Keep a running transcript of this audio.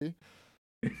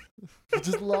We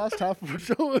just lost half of our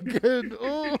show again.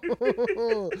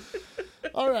 Oh.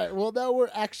 All right. Well, now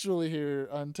we're actually here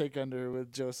on Take Under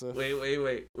with Joseph.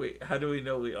 Wait. How do we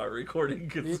know we are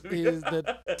recording? It is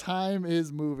the time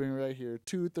is moving right here.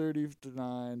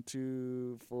 2:39,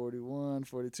 2:41,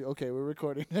 42. Okay, we're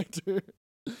recording, Hector.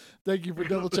 Thank you for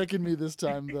double checking me this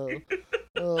time, though.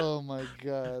 Oh my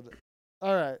god.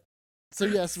 All right. So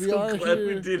yes, we are glad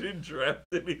here. we didn't draft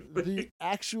anything. The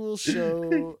actual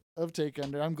show of Take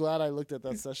Under. I'm glad I looked at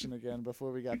that session again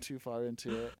before we got too far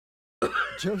into it.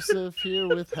 Joseph here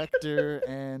with Hector,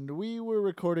 and we were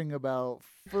recording about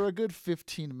for a good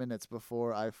 15 minutes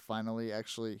before I finally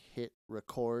actually hit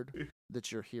record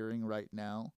that you're hearing right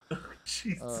now.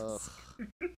 Jesus.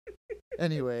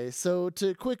 Anyway, so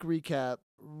to quick recap,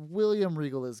 William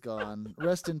Regal is gone.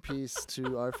 Rest in peace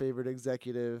to our favorite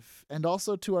executive and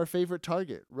also to our favorite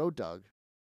target, Road Dogg.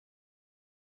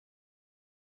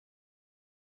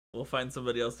 We'll find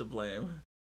somebody else to blame.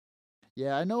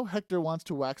 Yeah, I know Hector wants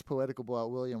to wax poetical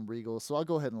about William Regal, so I'll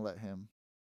go ahead and let him.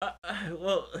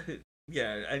 Well,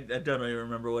 yeah, I don't even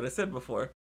remember what I said before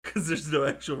because there's no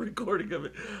actual recording of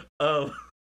it. But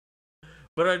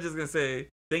I'm just gonna say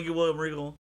thank you, William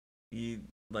Regal. You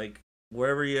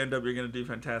wherever you end up, you're gonna do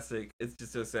fantastic. It's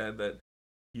just so sad that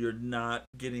you're not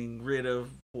getting rid of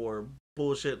for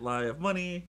bullshit lie of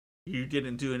money. You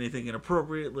didn't do anything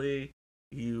inappropriately.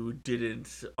 You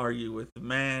didn't argue with the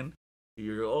man.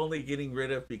 You're only getting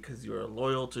rid of because you're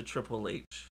loyal to Triple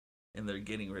H. And they're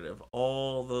getting rid of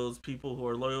all those people who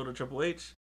are loyal to Triple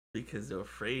H because they're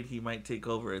afraid he might take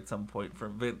over at some point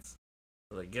from Vince.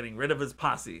 So they're getting rid of his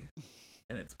posse.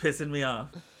 And it's pissing me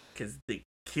off because they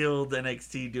killed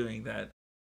NXT doing that.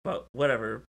 But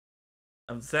whatever.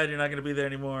 I'm sad you're not going to be there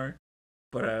anymore.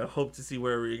 But I hope to see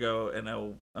wherever you go. And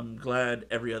I'm glad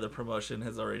every other promotion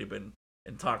has already been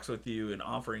in talks with you and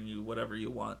offering you whatever you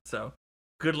want. So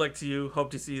good luck to you. Hope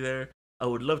to see you there. I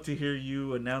would love to hear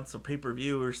you announce a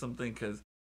pay-per-view or something, because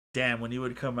damn, when you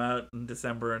would come out in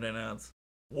December and announce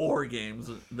War Games,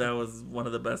 that was one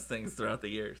of the best things throughout the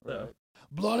year. So. Right.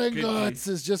 Blood and Guts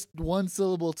is just one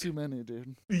syllable too many,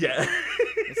 dude. Yeah.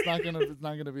 it's not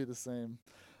gonna be the same.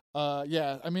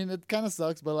 Yeah, I mean, it kind of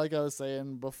sucks, but like I was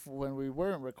saying before, when we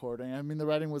weren't recording, I mean, the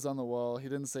writing was on the wall. He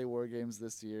didn't say War Games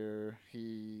this year.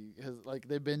 He has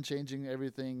they've been changing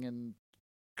everything and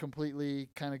completely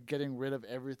kind of getting rid of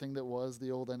everything that was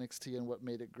the old NXT and what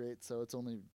made it great. So it's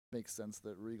only makes sense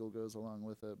that Regal goes along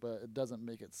with it, but it doesn't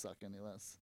make it suck any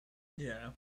less.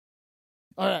 Yeah.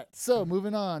 All right, so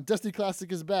moving on. Dusty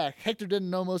Classic is back. Hector didn't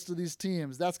know most of these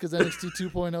teams. That's because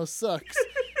NXT 2.0 sucks.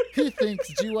 He thinks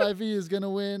GYV is going to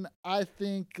win. I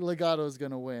think Legado is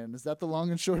going to win. Is that the long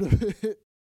and short of it?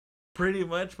 Pretty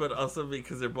much, but also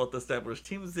because they're both established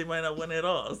teams, they might not win at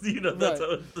all. That's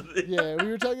right. Yeah, we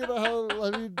were talking about how,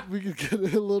 I mean, we could get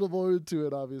a little more into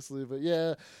it, obviously. But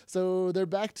yeah, so they're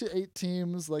back to 8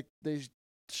 teams like they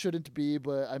shouldn't be.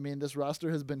 But I mean, this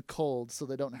roster has been cold, so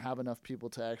they don't have enough people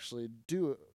to actually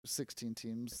do 16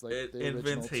 teams. And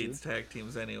Vince hates tag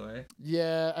teams anyway.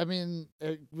 Yeah, I mean,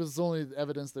 it was only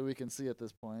evidence that we can see at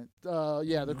this point.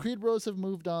 Yeah, the Creed Bros have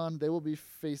moved on. They will be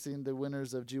facing the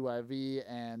winners of GYV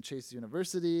and Chase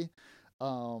University.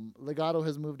 Legado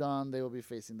has moved on. They will be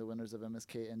facing the winners of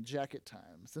MSK and Jacket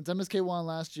Time. Since MSK won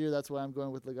last year, that's why I'm going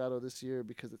with Legado this year,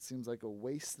 because it seems like a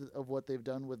waste of what they've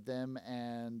done with them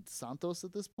and Santos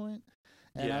at this point.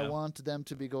 And I want them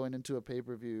to be going into a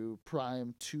pay-per-view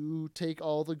prime to take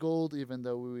all the gold, even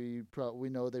though we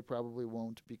know they probably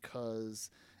won't, because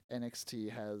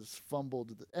NXT has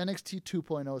fumbled. NXT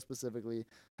 2.0 specifically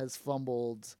has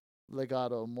fumbled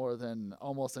Legado more than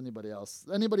almost anybody else.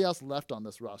 Anybody else left on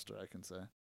this roster, I can say.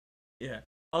 Yeah.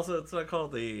 Also, it's not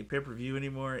called the pay-per-view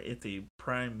anymore. It's a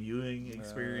prime viewing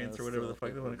experience or whatever the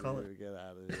fuck they want to call it. Get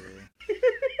out of here.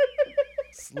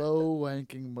 Slow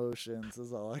wanking motions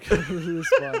is all I can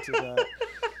respond to that.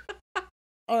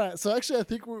 All right, so actually I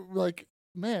think we're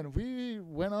man, we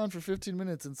went on for 15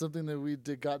 minutes and something that we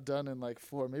got done in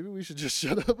 4. Maybe we should just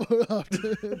shut up more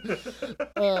often.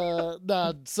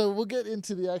 So we'll get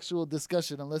into the actual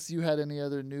discussion unless you had any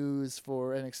other news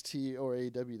for NXT or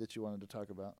AEW that you wanted to talk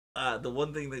about. The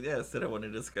one thing that I want to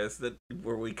discuss that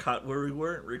where we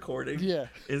weren't recording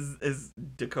is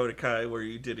Dakota Kai, where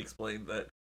you did explain that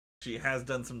she has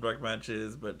done some dark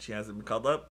matches, but she hasn't been called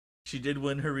up. She did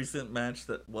win her recent match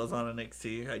that was on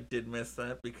NXT. I did miss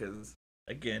that because,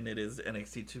 again, it is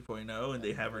NXT 2.0 and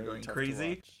they have her going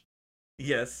crazy.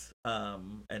 Yes,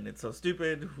 and it's so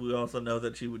stupid. We also know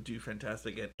that she would do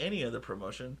fantastic at any other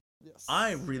promotion. Yes.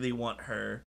 I really want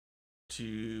her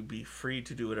to be free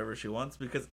to do whatever she wants,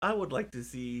 because I would like to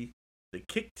see the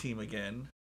Kick team again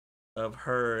of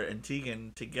her and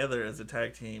Tegan together as a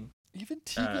tag team. Even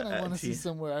Tegan, I want to see T-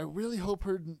 somewhere. I really hope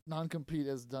her non-compete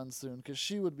is done soon because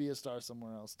she would be a star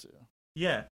somewhere else too.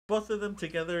 yeah, both of them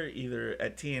together either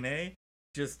at TNA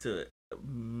just to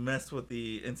mess with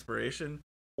the inspiration,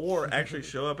 or actually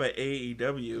show up at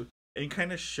AEW and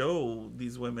kind of show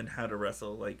these women how to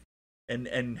wrestle, like, and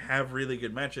have really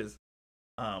good matches.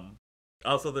 Um,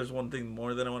 Also, there's one thing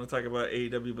more that I want to talk about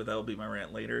AEW, but that will be my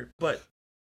rant later. But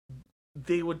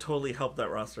they would totally help that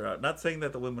roster out. Not saying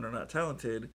that the women are not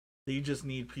talented. They just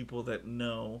need people that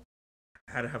know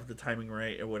how to have the timing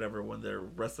right or whatever when they're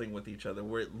wrestling with each other,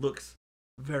 where it looks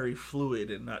very fluid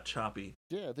and not choppy.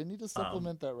 Yeah, they need to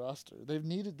supplement that roster. They've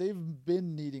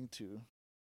been needing to.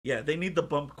 Yeah, they need the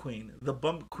bump queen. The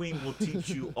bump queen will teach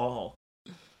you all.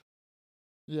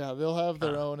 Yeah, they'll have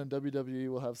their own, and WWE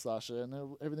will have Sasha,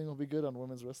 and everything will be good on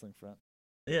women's wrestling front.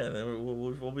 Yeah,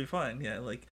 we'll be fine. Yeah,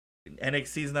 like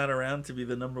NXT's not around to be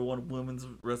the number one women's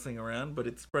wrestling around, but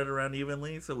it's spread around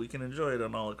evenly, so we can enjoy it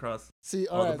on all across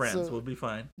all the brands. So, we'll be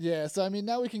fine. Yeah, so I mean,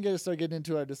 now we can start getting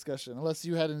into our discussion, unless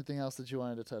you had anything else that you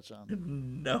wanted to touch on.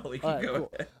 No, we can go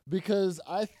ahead. Because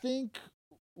I think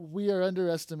we are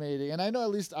underestimating, and I know at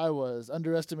least I was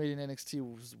underestimating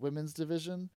NXT's women's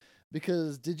division.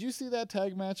 Because did you see that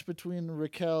tag match between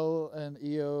Raquel and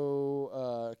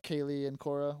Io, Kaylee and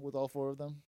Cora with all four of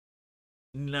them?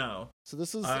 No. So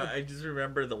this was. I just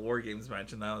remember the War Games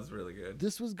match, and that was really good.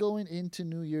 This was going into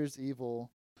New Year's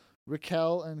Evil.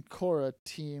 Raquel and Cora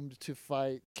teamed to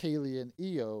fight Kaylee and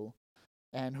Io,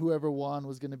 and whoever won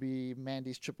was going to be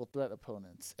Mandy's triple threat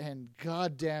opponents. And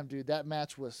goddamn, dude, that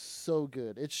match was so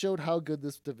good. It showed how good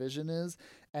this division is,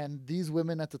 and these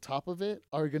women at the top of it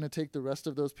are going to take the rest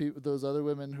of those other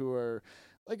women who are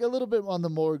like a little bit on the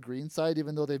more green side,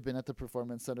 even though they've been at the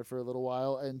Performance Center for a little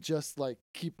while, and just like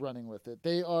keep running with it.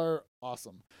 They are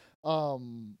awesome.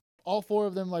 All four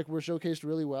of them like were showcased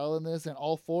really well in this, and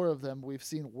all four of them we've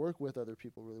seen work with other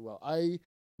people really well. I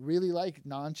really like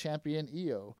non-champion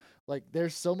Io. Like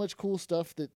there's so much cool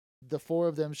stuff that the four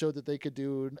of them showed that they could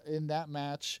do in that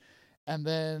match. And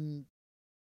then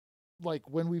like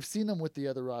when we've seen them with the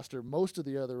other roster, most of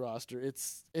the other roster,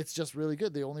 it's just really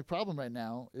good. The only problem right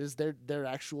now is their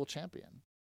actual champion.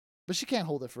 But she can't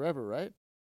hold it forever, right?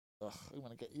 Ugh, I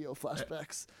want to get Io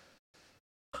flashbacks.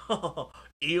 Oh,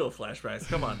 Io flashbacks.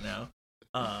 Come on now.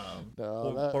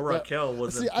 No, Raquel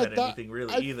wasn't anything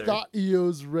really either. I thought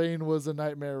Io's reign was a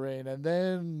nightmare reign, and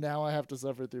then now I have to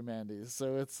suffer through Mandy's.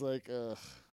 So it's like,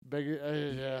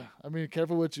 yeah. I mean,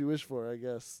 careful what you wish for, I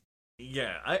guess.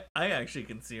 Yeah, I actually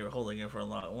can see her holding it for a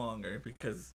lot longer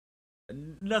because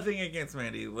nothing against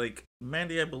Mandy. Like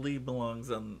Mandy, I believe belongs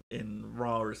in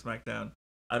Raw or SmackDown.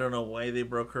 I don't know why they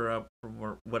broke her up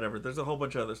from whatever. There's a whole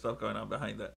bunch of other stuff going on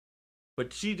behind that.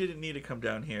 But she didn't need to come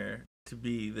down here to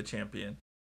be the champion,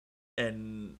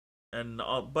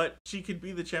 but she could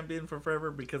be the champion for forever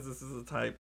because this is the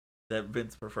type that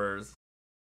Vince prefers.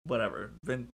 Whatever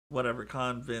Vince, whatever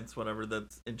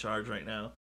that's in charge right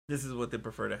now, this is what they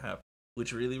prefer to have,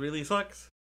 which really, really sucks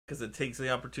because it takes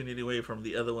the opportunity away from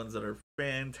the other ones that are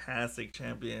fantastic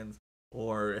champions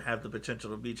or have the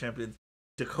potential to be champions.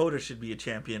 Dakota should be a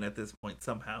champion at this point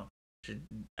somehow.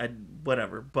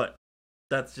 Whatever, but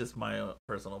that's just my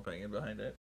personal opinion behind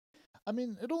it. I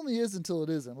mean, it only is until it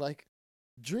isn't. Like,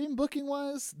 dream booking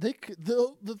wise, the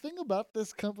thing about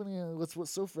this company and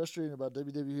what's so frustrating about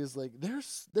WWE is like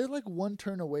they're like one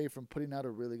turn away from putting out a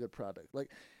really good product. Like,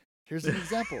 here's an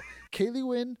example: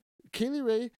 Kaylee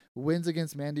Ray wins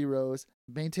against Mandy Rose,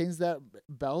 maintains that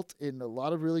belt in a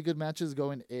lot of really good matches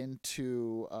going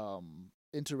into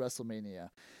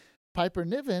WrestleMania. Piper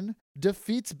Niven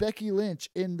defeats Becky Lynch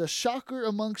in the shocker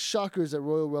amongst shockers at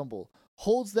Royal Rumble.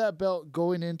 Holds that belt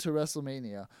going into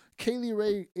WrestleMania. Kaylee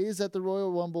Ray is at the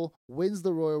Royal Rumble, wins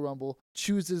the Royal Rumble,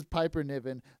 chooses Piper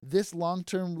Niven. This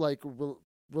long-term like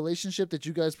relationship that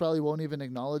you guys probably won't even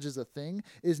acknowledge as a thing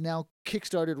is now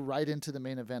kickstarted right into the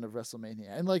main event of WrestleMania.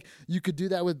 And like you could do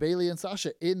that with Bayley and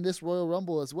Sasha in this Royal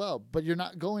Rumble as well, but you're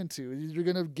not going to. You're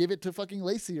going to give it to fucking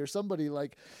Lacey or somebody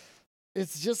like.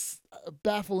 It's just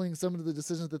baffling some of the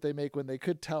decisions that they make when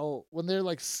they're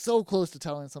like so close to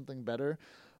telling something better.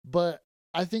 But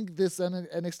I think this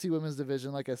NXT women's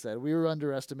division, like I said, we were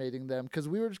underestimating them because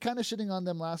we were kind of shitting on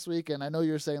them last week. And I know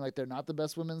you're saying like they're not the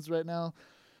best women's right now,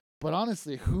 but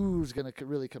honestly, who's going to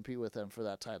really compete with them for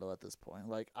that title at this point?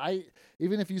 Like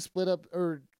even if you split up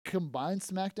or combine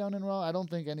SmackDown and Raw, I don't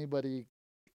think anybody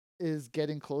is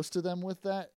getting close to them with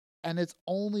that. And it's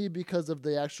only because of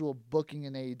the actual booking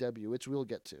in AEW, which we'll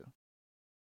get to.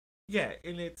 Yeah,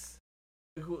 and it's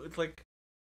like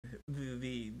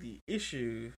the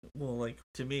issue. Well, like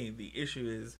to me, the issue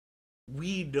is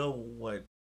we know what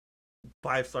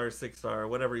 5-star, 6-star,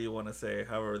 whatever you want to say,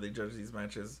 however they judge these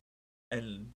matches,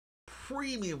 and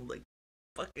premium, like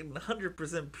fucking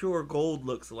 100% pure gold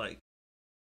looks like.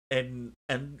 And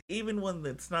even when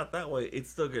it's not that way, it's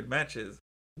still good matches.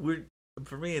 We're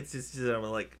For me, it's just I'm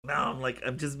like, no,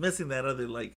 I'm just missing that other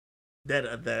like that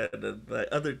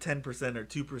other 10% or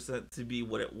 2% to be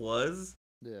what it was.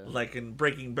 Yeah. Like in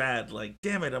Breaking Bad, like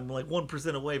damn it, I'm like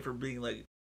 1% away from being like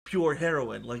pure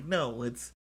heroin. Like no,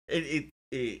 it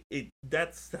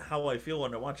that's how I feel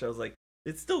when I watch it. I was like,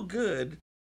 it's still good,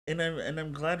 and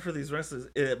I'm glad for these wrestlers,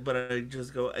 but I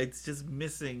just go, it's just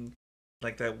missing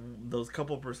like those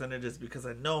couple percentages because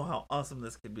I know how awesome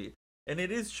this could be. And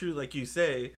it is true, like you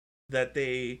say, that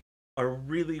they are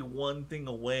really one thing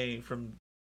away from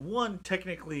one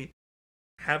technically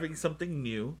having something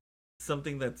new,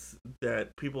 something that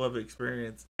people have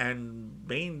experienced, and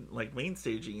main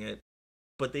staging it,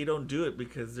 but they don't do it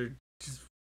because they're just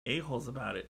a-holes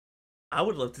about it. I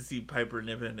would love to see Piper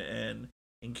Niven and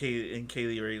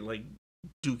Kaylee Ray like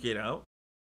duke it out.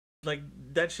 Like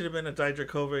that should have been a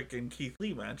Dijakovic and Keith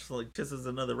Lee match. So, like just as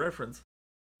another reference,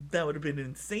 that would have been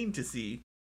insane to see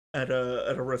at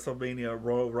a WrestleMania,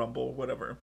 Royal Rumble,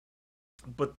 whatever.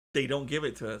 But they don't give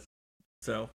it to us,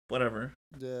 so whatever.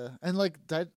 Yeah, and like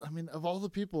I mean, of all the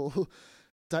people,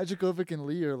 Dijakovic and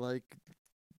Lee are like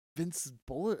Vince's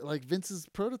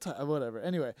prototype, whatever.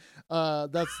 Anyway,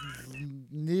 that's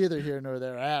neither here nor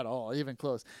there at all, even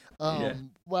close. Yeah.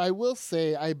 What I will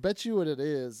say, I bet you what it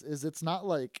is it's not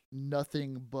like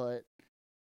nothing but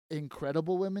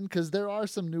incredible women, because there are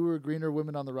some newer, greener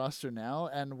women on the roster now,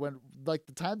 and when like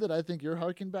the time that I think you're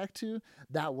harking back to,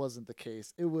 that wasn't the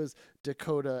case. It was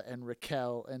Dakota and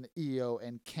Raquel and Io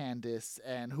and Candice,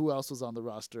 and who else was on the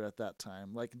roster at that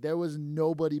time? Like there was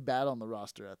nobody bad on the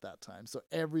roster at that time, so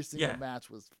every single match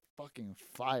was fucking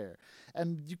fire,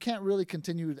 and you can't really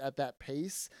continue at that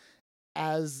pace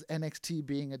as NXT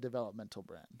being a developmental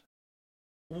brand.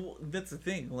 Well, that's the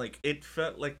thing. Like, it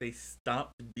felt like they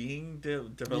stopped being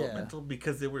developmental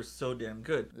because they were so damn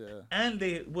good. Yeah. And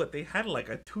they had like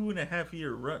a 2.5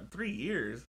 year run, 3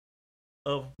 years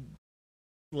of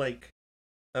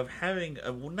having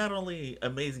not only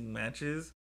amazing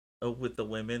matches with the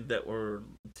women that were,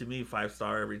 to me,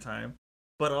 5-star every time,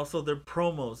 but also their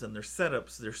promos and their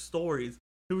setups, their stories.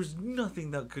 There was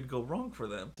nothing that could go wrong for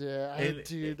them. Yeah,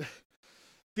 dude.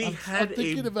 I'm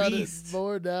thinking about it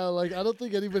more now. Like, I don't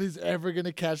think anybody's ever going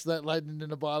to catch that lightning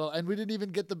in a bottle. And we didn't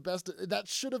even get the best. That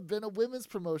should have been a women's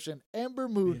promotion. Ember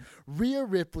Moon, Rhea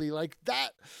Ripley. Like, that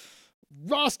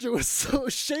roster was so...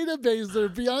 Shayna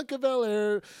Baszler, Bianca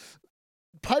Belair,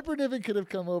 Piper Niven could have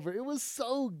come over. It was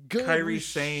so good. Kairi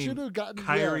Sane. Should have gotten...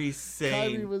 Kairi Sane.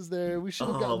 Kyrie was there. We should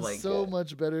have gotten so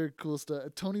much better cool stuff.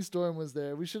 Tony Storm was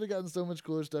there. We should have gotten so much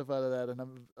cooler stuff out of that. And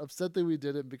I'm upset that we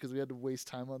didn't, because we had to waste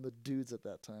time on the dudes at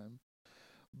that time.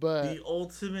 But the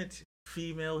ultimate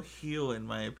female heel, in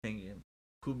my opinion,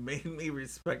 who made me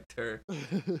respect her.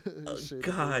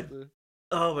 God.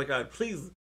 Oh my God.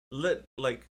 Please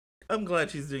I'm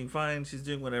glad she's doing fine. She's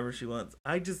doing whatever she wants.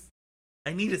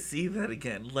 I need to see that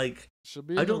again. Like, she'll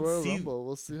be in the Royal Rumble.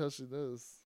 We'll see how she does.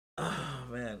 Oh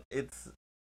man, it's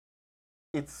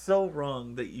so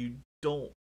wrong that you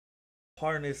don't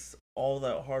harness all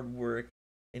that hard work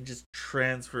and just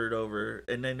transfer it over.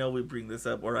 And I know we bring this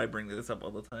up, or I bring this up all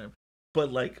the time,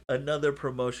 but like another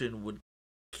promotion would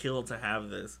kill to have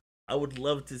this. I would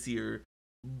love to see her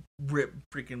rip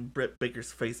freaking Britt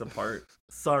Baker's face apart.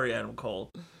 Sorry, Adam Cole.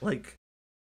 Like.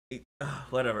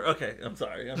 Whatever. Okay, I'm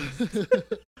sorry.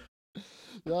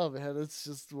 No, man, it's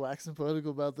just waxing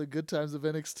poetical about the good times of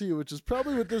NXT, which is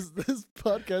probably what this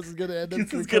podcast is going to end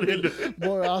up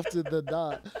more often than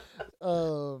not.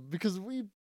 Because we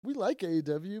like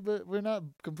AEW, but we're not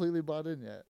completely bought in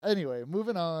yet. Anyway,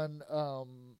 moving on.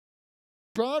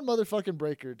 Braun motherfucking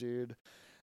Breaker, dude.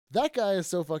 That guy is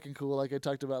so fucking cool, like I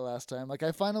talked about last time. Like,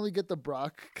 I finally get the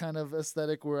Brock kind of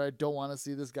aesthetic where I don't want to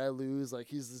see this guy lose. Like,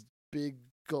 he's this big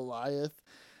Goliath.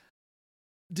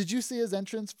 Did you see his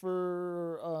entrance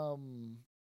for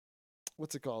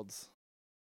what's it called?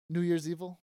 New Year's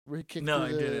Evil? Where he kicked through I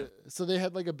didn't. So they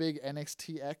had like a big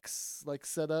NXTX like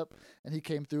setup, and he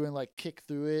came through and like kicked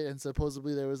through it, and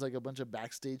supposedly there was like a bunch of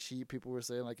backstage heat. People were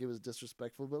saying like it was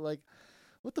disrespectful, but like,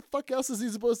 what the fuck else is he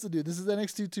supposed to do? This is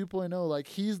NXT 2.0. Like,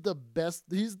 he's the best.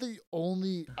 He's the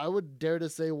only, I would dare to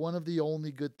say, one of the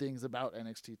only good things about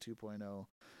NXT 2.0.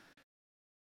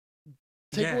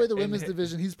 Take away the women's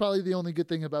division, he's probably the only good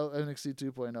thing about NXT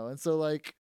 2.0. And so,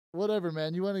 like, whatever,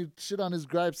 man. You want to shit on his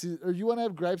gripes, or you want to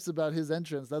have gripes about his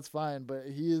entrance, that's fine. But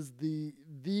he is the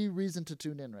reason to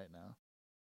tune in right now.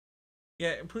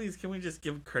 Yeah, and please, can we just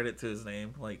give credit to his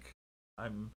name? Like,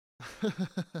 I'm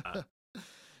Uh,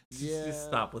 just Yeah,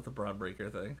 stop with the Braun Breaker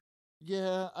thing.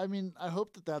 yeah. I mean, I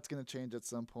hope that that's gonna change at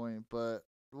some point, but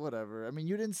whatever. I mean,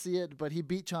 you didn't see it, but he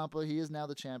beat Ciampa. He is now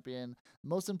the champion.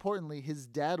 Most importantly, his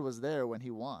dad was there when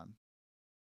he won.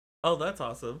 Oh, that's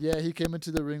awesome. Yeah, he came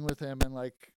into the ring with him, and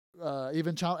like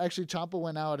even actually Ciampa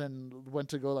went out and went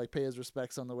to go like pay his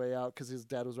respects on the way out because his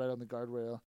dad was right on the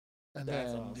guardrail. And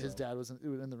That's then his awesome. dad was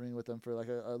in the ring with them for like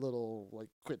a little like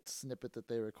quick snippet that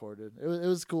they recorded. It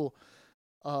was cool.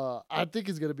 I think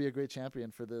he's gonna be a great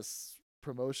champion for this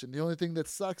promotion. The only thing that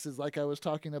sucks is like I was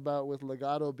talking about with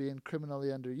Legado being criminally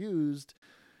underused.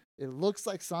 It looks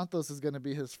like Santos is going to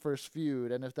be his first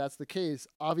feud, and if that's the case,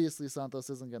 obviously Santos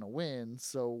isn't going to win.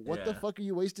 So what the Yeah. fuck are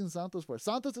you wasting Santos for?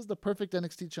 Santos is the perfect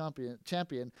NXT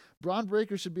champion. Braun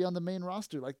Breaker should be on the main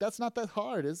roster. Like that's not that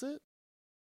hard, is it?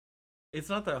 It's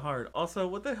not that hard. Also,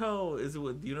 what the hell is it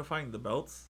with unifying the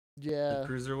belts? The Yeah.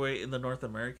 cruiserweight and the North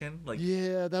American? Like,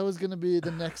 Yeah, that was gonna be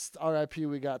the next RIP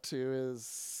we got to.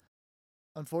 Is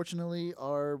unfortunately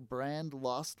our brand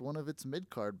lost one of its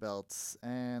mid card belts,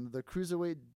 and the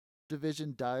cruiserweight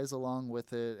division dies along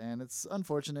with it, and it's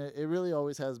unfortunate. It really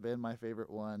always has been my favorite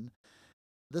one.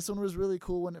 This one was really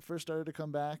cool when it first started to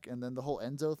come back, and then the whole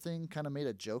Enzo thing kind of made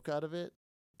a joke out of it.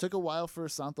 Took a while for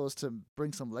Santos to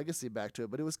bring some legacy back to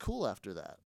it, but it was cool after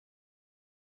that.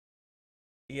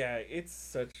 yeah, it's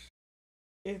such.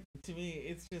 It to me,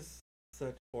 it's just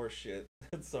such horseshit.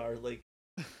 Sorry, like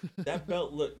that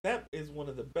belt. Look, that is one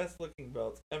of the best looking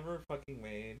belts ever fucking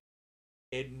made.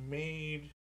 It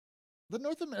made. The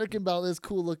North American belt is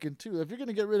cool looking too. If you're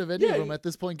gonna get rid of any of Yeah, them at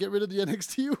this point, get rid of the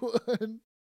NXT one.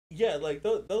 yeah, like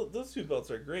those two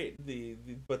belts are great.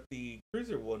 But the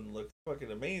cruiser one looks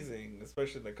fucking amazing,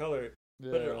 especially in the color.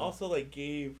 But it Yeah. also like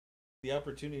gave the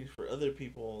opportunity for other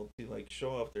people to like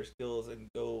show off their skills and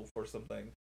go for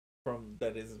something from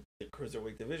that is the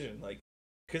cruiserweight division. Like,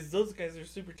 because those guys are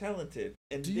super talented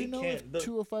and Do you they know if can't.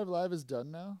 205 Live is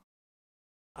done now?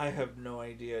 I have no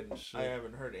idea. I Shit.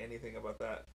 haven't heard anything about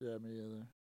that. Yeah, me either.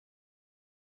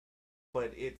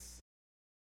 But it's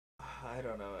I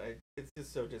don't know. It's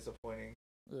just so disappointing.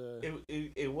 Yeah.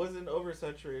 It wasn't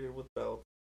oversaturated with belts.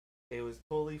 It was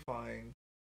totally fine.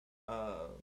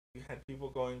 You had people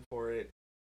going for it.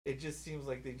 It just seems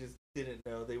like they just didn't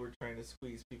know. They were trying to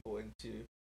squeeze people into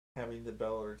having the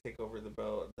belt or take over the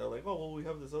belt. They're like, oh well, we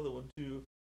have this other one too.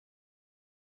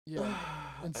 Yeah.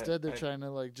 Instead, they're I trying to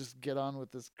like just get on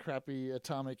with this crappy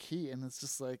atomic heat, and it's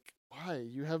just like, why?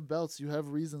 You have belts. You have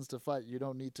reasons to fight. You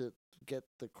don't need to get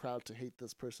the crowd to hate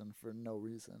this person for no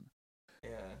reason.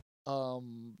 yeah.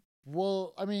 Um.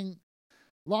 Well, I mean,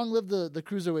 long live the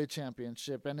cruiserweight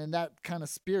championship, and in that kind of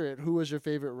spirit, who was your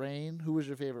favorite reign? Who was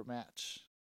your favorite match?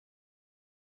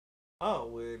 Oh,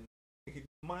 when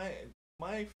my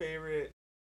my favorite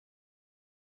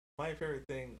my favorite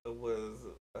thing was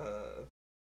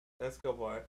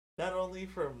Escobar. Not only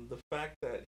from the fact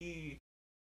that he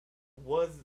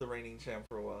was the reigning champ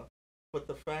for a while, but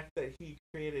the fact that he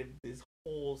created this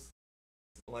whole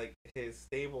like his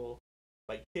stable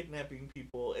by kidnapping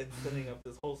people and setting up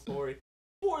this whole story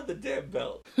for the damn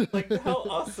belt. Like how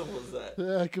awesome was that?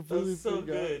 Yeah, I That completely was so forgot.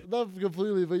 good. Not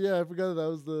completely, but yeah, I forgot that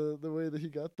was the way that he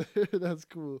got there. That's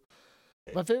cool.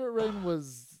 My favorite reign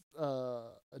was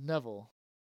Neville.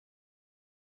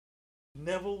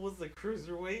 Neville was the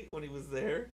cruiserweight when he was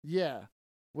there. Yeah.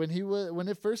 When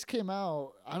it first came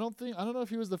out, I don't know if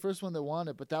he was the first one that won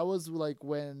it, but that was like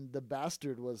when the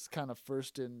Bastard was kind of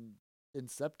first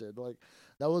incepted. Like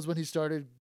that was when he started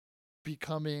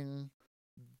becoming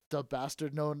the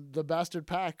Bastard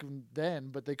Pack then,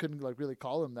 but they couldn't like really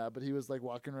call him that, but he was like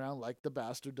walking around like the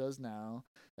Bastard does now.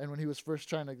 And when he was first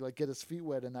trying to like get his feet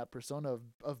wet in that persona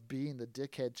of being the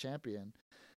dickhead champion,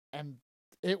 and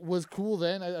it was cool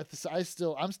then.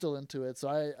 I'm still into it.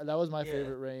 So that was my Yeah.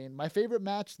 favorite reign. My favorite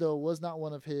match though was not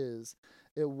one of his.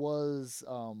 It was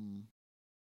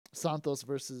Santos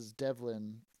versus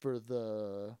Devlin for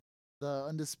the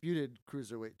undisputed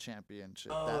cruiserweight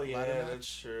championship. Oh That ladder yeah, that's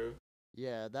match. true.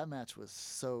 Yeah, that match was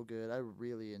so good. I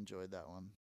really enjoyed that one.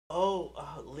 Oh,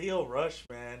 Leo Rush,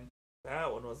 man,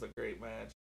 that one was a great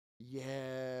match.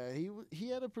 Yeah, he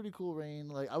had a pretty cool reign.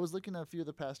 Like I was looking at a few of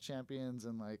the past champions,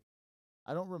 and like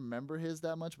I don't remember his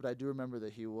that much, but I do remember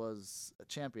that he was a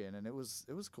champion, and it was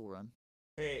a cool run.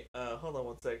 Hey, hold on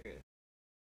 1 second.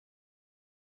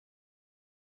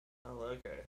 Oh,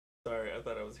 okay. Sorry, I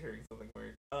thought I was hearing something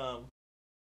weird.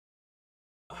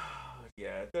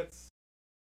 Yeah, that's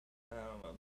I don't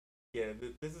know. Yeah,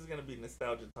 this is gonna be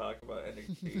nostalgia talk about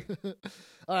NXT.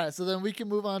 All right, so then we can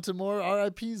move on to more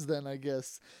RIPs then, I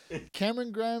guess.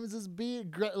 Cameron Grimes'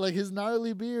 beard, like his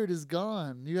gnarly beard, is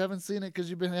gone. You haven't seen it because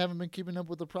haven't been keeping up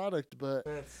with the product, but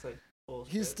That's such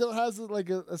bullshit. he still has like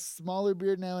a smaller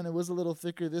beard now, and it was a little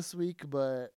thicker this week,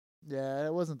 but yeah,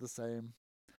 it wasn't the same.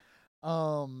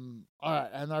 All right,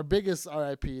 and our biggest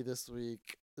RIP this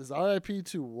week is RIP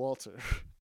to Walter,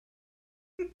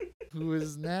 who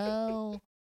is now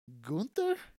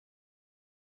Gunther.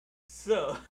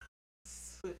 So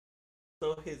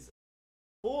his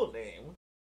full name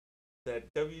that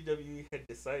WWE had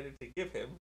decided to give him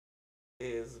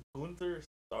is Gunther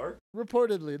Stark.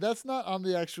 Reportedly, that's not on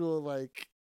the actual like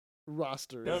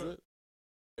roster, No, is it?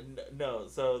 No.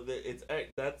 So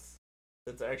that's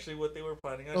actually what they were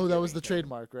planning on. Oh, that was the him.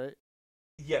 trademark, right?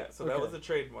 Yeah. So Okay. that was a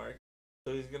trademark.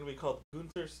 So he's gonna be called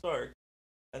Gunther Stark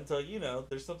until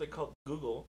there's something called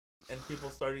Google, and people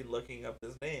started looking up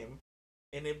his name,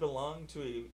 and it belonged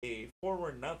to a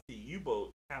former Nazi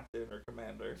U-boat captain or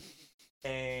commander,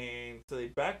 and so they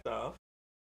backed off.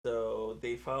 So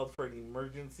they filed for an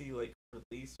emergency like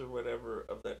release or whatever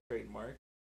of that trademark.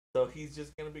 So he's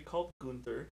just gonna be called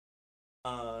Gunther,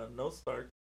 no Stark,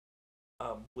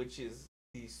 which is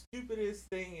the stupidest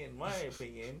thing in my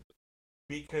opinion,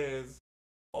 because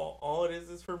all it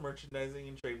is for merchandising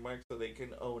and trademark, so they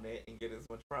can own it and get as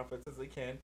much profits as they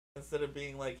can, instead of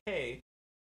being like, hey,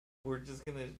 we're just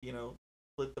gonna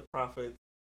split the profit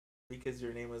because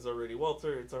your name is already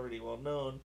Walter, it's already well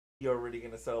known, you're already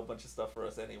gonna sell a bunch of stuff for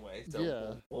us anyway, so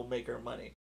yeah. we'll make our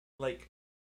money. Like,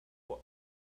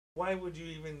 why would you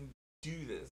even do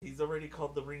this? He's already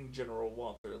called the Ring General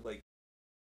Walter. Like,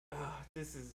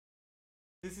 this is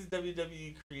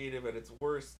WWE creative at its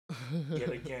worst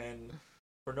yet again,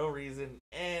 for no reason,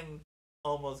 and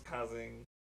almost causing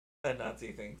a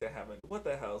Nazi thing to happen. What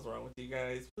the hell is wrong with you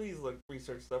guys? Please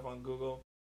research stuff on Google.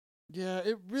 Yeah,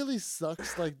 it really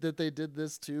sucks like that they did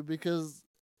this too, because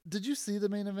did you see the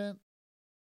main event?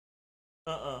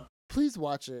 Please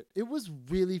watch it. It was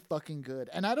really fucking good.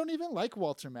 And I don't even like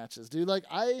Walter matches, dude. Like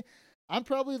I'm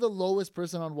probably the lowest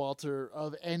person on Walter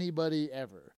of anybody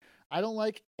ever. I don't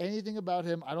like anything about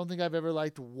him. I don't think I've ever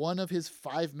liked one of his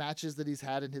 5 matches that he's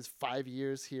had in his 5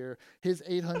 years here. His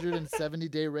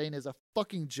 870-day reign is a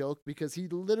fucking joke because he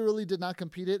literally did not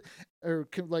compete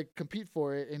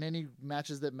for it in any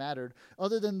matches that mattered,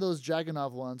 other than those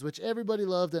Dragunov ones, which everybody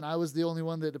loved, and I was the only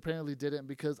one that apparently didn't,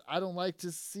 because I don't like to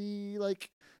see like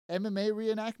MMA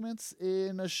reenactments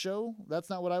in a show. That's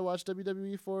not what I watch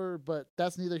WWE for, but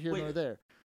that's neither here nor there.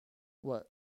 What?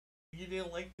 You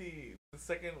didn't like the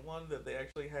second one that they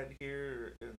actually had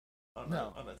here on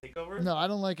a takeover? No, I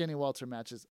don't like any Walter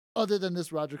matches other than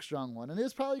this Roderick Strong one. And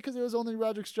it's probably because it was only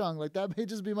Roderick Strong. Like, that may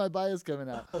just be my bias coming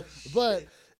out. Oh, but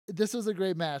this was a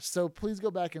great match, so please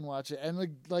go back and watch it. And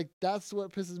like that's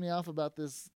what pisses me off about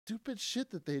this stupid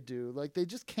shit that they do. Like, they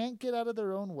just can't get out of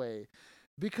their own way,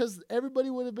 because everybody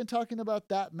would have been talking about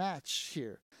that match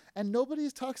here. And nobody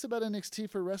talks about NXT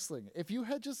for wrestling. If you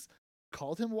had just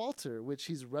called him Walter, which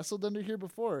he's wrestled under here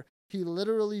before, he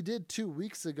literally did 2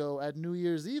 weeks ago at New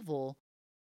Year's Evil,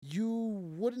 you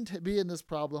wouldn't be in this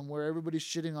problem where everybody's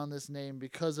shitting on this name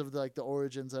because of the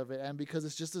origins of it, and because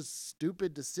it's just a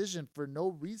stupid decision for no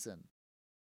reason.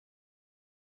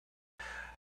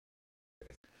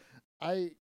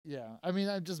 I'm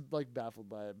just like baffled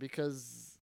by it,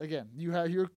 because again,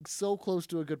 you're so close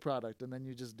to a good product, and then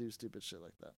you just do stupid shit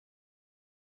like that.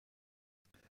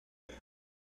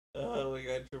 Oh, we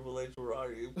got Triple H raw.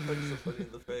 You punch somebody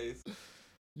in the face.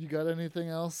 You got anything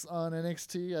else on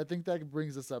NXT? I think that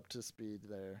brings us up to speed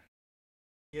there.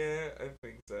 Yeah, I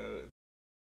think so.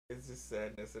 It's just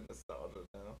sadness and nostalgia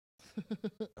now.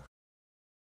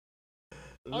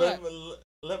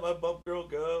 Let my bump girl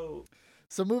go.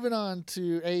 So moving on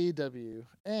to AEW,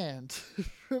 and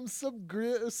from some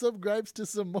gripes to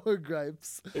some more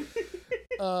gripes.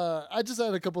 I just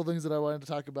had a couple things that I wanted to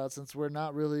talk about, since we're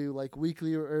not really like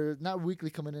weekly or not weekly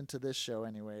coming into this show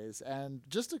anyways. And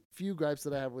just a few gripes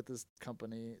that I have with this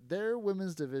company. Their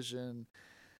women's division,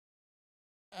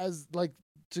 as like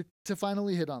to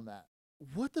finally hit on that.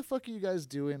 What the fuck are you guys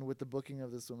doing with the booking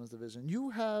of this women's division?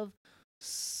 You have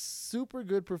super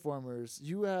good performers.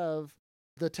 You have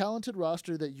the talented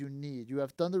roster that you need. You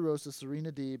have Thunder Rosa,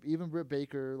 Serena Deeb, even Britt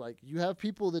Baker. Like, you have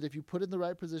people that if you put in the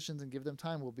right positions and give them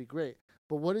time will be great.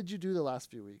 But what did you do the last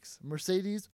few weeks?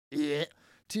 Mercedes, yeah.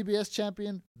 TBS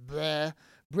champion, bleh.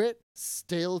 Britt,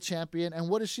 stale champion. And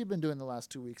what has she been doing the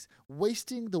last 2 weeks?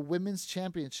 Wasting the women's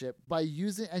championship by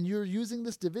you're using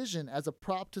this division as a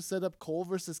prop to set up Cole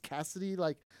versus Cassidy,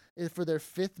 like, for their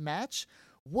 5th match.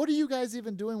 What are you guys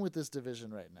even doing with this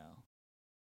division right now?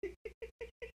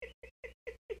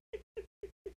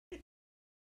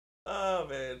 Oh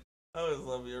man, I always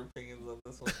love your opinions on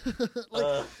this one.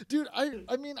 Like, dude,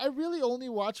 I mean, I really only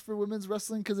watch for women's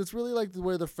wrestling because it's really like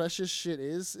where the freshest shit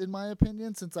is, in my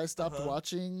opinion. Since I stopped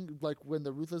watching, like when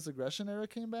the Ruthless Aggression era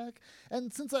came back,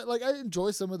 and since I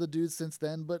enjoy some of the dudes since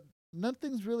then, but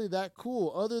nothing's really that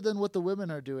cool other than what the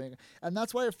women are doing, and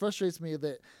that's why it frustrates me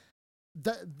that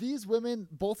these women,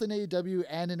 both in AEW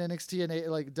and in NXT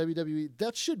and like WWE,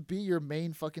 that should be your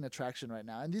main fucking attraction right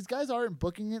now. And these guys aren't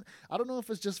booking it. I don't know if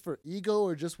it's just for ego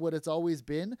or just what it's always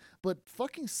been, but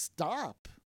fucking stop.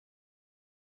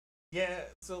 Yeah,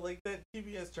 so like that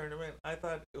TBS tournament, I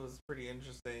thought it was pretty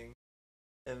interesting.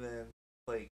 And then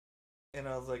like, and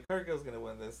I was like, Cargill's gonna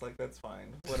win this. Like, that's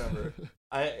fine, whatever.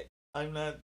 I'm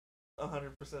not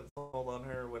 100% sold on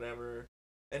her, whatever.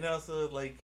 And also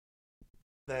like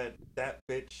that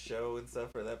bitch show and stuff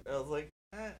for that. I was like,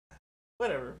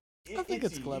 whatever. I think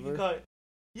it's clever.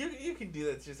 You can do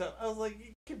that to yourself. I was like,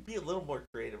 you can be a little more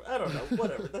creative. I don't know.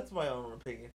 Whatever. That's my own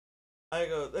opinion. I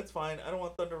go, that's fine. I don't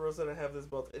want Thunder Rosa to have this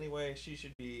belt anyway. She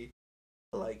should be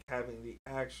like having the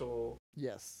actual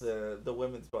the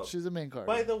women's belt. She's a main card.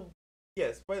 By the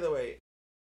way,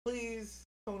 please,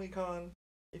 Tony Khan,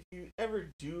 if you ever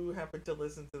do happen to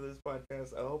listen to this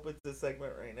podcast, I hope it's this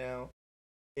segment right now,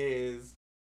 is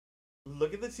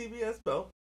look at the TBS belt,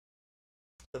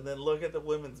 and then look at the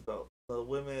women's belt, the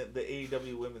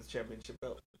AEW Women's Championship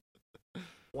belt.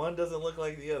 One doesn't look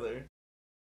like the other.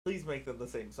 Please make them the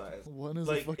same size. One is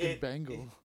like, a fucking bangle.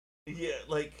 Yeah,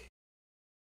 like,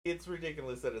 it's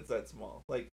ridiculous that it's that small.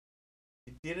 Like,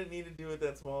 you didn't need to do it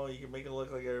that small. You can make it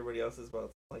look like everybody else's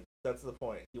belts. Like, that's the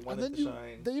point. You want it to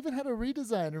shine. They even had a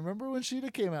redesign. Remember when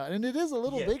Sheeta came out? And it is a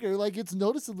little bigger. Like, it's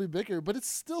noticeably bigger, but it's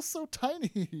still so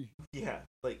tiny. Yeah,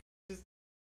 like, just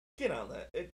get on that.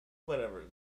 Whatever.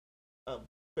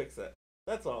 Fix that.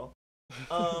 That's all.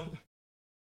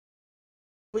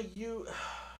 But you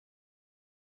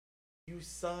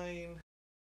sign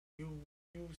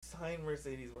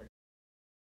Mercedes Martinez.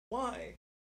 Why?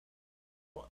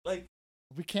 Like,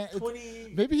 we can't.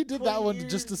 Maybe he did that one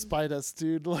just to spite us,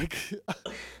 dude. Like,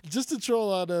 just to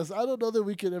troll on us. I don't know that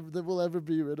we'll ever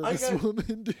be rid of this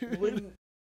woman, dude.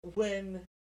 When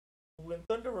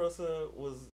Thunder Rosa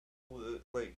was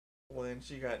like, when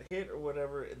she got hit or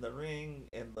whatever in the ring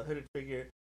and the hooded figure,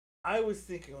 I was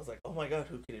like, oh my god,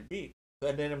 who could it be?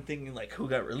 And then I'm thinking like, who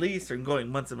got released? And going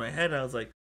months in my head, I was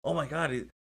like, oh my god, it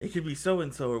could be so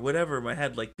and so or whatever in my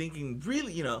head, like thinking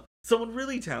really, someone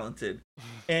really talented,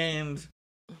 and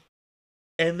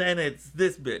then it's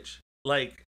this bitch.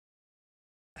 Like,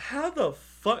 how the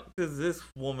fuck does this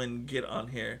woman get on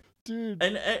here, dude?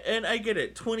 And I get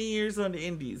it. 20 years on the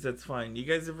indies, that's fine. You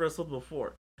guys have wrestled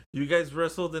before. You guys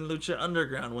wrestled in Lucha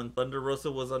Underground when Thunder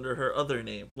Rosa was under her other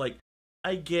name. Like,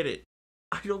 I get it.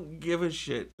 I don't give a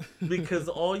shit, because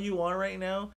all you are right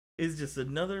now is just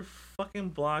another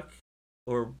fucking block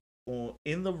or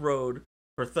in the road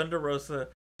for Thunder Rosa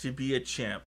to be a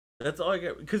champ. That's all I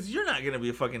get. Because you're not going to be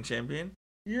a fucking champion.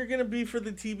 You're going to be for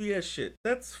the TBS shit.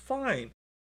 That's fine.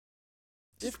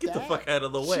 Just get the fuck out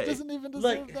of the way. She doesn't even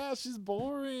deserve that. She's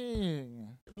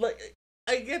boring. Like,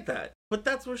 I get that. But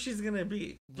that's where she's going to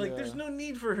be. Like, there's no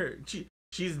need for her.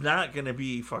 She's not going to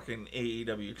be fucking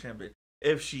AEW champion.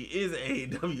 If she is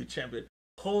AEW champion,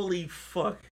 holy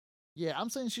fuck. Yeah, I'm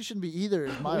saying she shouldn't be either.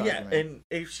 Is my argument. And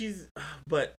if she's,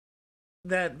 but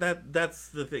that's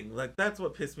the thing. Like, that's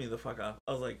what pissed me the fuck off.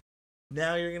 I was like,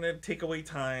 now you're gonna take away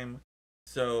time,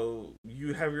 so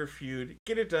you have your feud,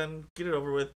 get it done, get it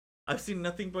over with. I've seen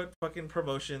nothing but fucking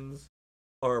promotions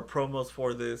or promos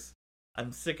for this.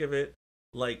 I'm sick of it.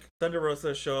 Like, Thunder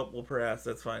Rosa show up, whoop her ass.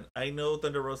 That's fine. I know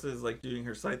Thunder Rosa is like doing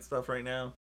her side stuff right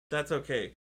now. That's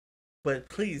okay. But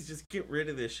please, just get rid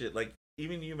of this shit. Like,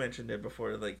 even you mentioned it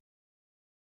before. Like,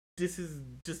 this is,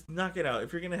 just knock it out.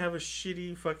 If you're gonna have a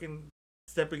shitty fucking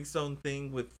stepping stone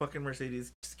thing with fucking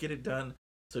Mercedes, just get it done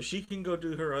so she can go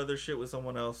do her other shit with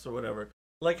someone else or whatever.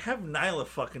 Like, have Nyla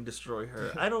fucking destroy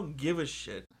her. I don't give a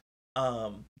shit.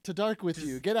 To dark with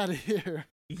you. Get out of here.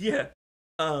 Yeah.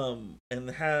 And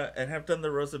have Thunder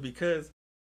Rosa, because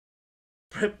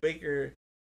Britt Baker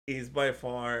is by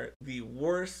far the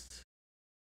worst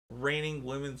reigning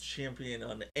women's champion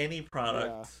on any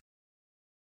product,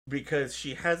 because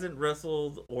she hasn't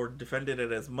wrestled or defended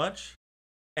it as much.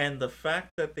 And the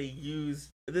fact that they used,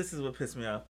 this is what pissed me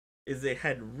off, is they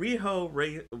had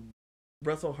Riho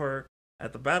wrestle her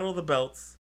at the Battle of the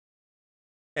Belts,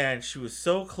 and she was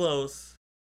so close,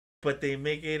 but they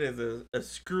make it as a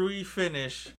screwy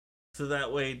finish, so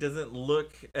that way it doesn't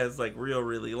look as like Riho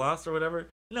really lost or whatever.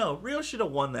 No, Riho should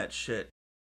have won that shit,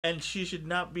 and she should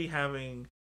not be having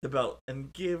the belt,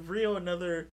 and give Riho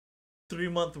another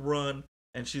 3-month run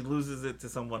and she loses it to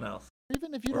someone else.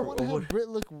 Even if you don't want to have Britt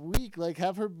look weak, like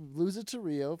have her lose it to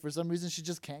Rio. For some reason, she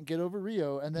just can't get over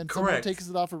Rio, and then someone takes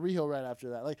it off of Rio right after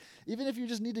that. Like, even if you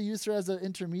just need to use her as an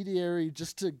intermediary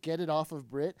just to get it off of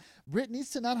Britt, Britt needs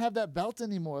to not have that belt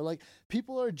anymore. Like,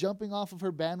 people are jumping off of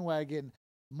her bandwagon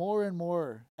more and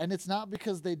more, and it's not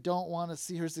because they don't want to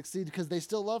see her succeed, because they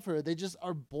still love her. They just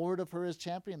are bored of her as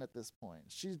champion at this point.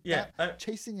 She's not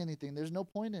chasing anything. There's no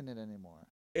point in it anymore.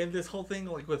 And this whole thing,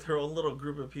 like with her own little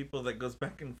group of people that goes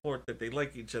back and forth, that they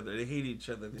like each other, they hate each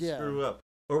other, they screw up,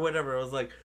 or whatever. I was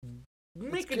like,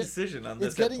 make a decision on this.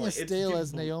 It's getting as stale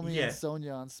as Naomi and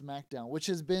Sonya on SmackDown, which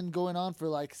has been going on for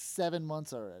like 7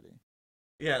 months already.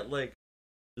 Yeah, like,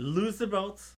 lose the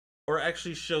belts, or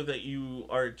actually show that you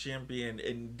are a champion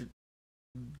and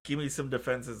give me some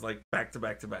defenses, like back to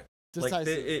back to back.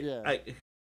 Decisive,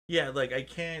 like I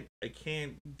can't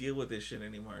deal with this shit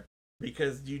anymore.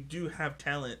 Because you do have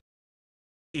talent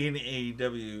in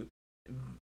AEW,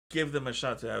 give them a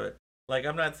shot to have it. Like,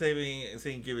 I'm not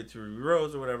saying give it to Ruby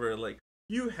Rose or whatever. Like,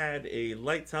 you had a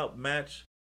lights out match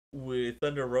with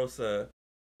Thunder Rosa,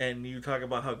 and you talk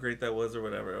about how great that was or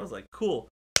whatever. I was like, cool.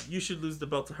 You should lose the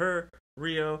belt to her,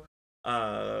 Rio,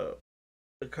 Hikaru,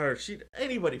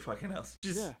 anybody fucking else.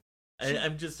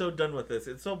 I'm just so done with this.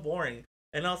 It's so boring.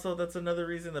 And also, that's another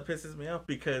reason that pisses me off,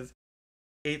 because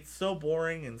it's so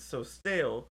boring and so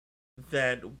stale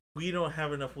that we don't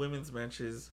have enough women's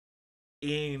matches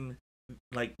in,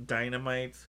 like,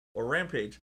 Dynamite or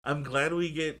Rampage. I'm glad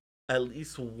we get at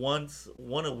least one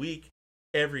a week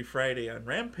every Friday on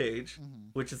Rampage,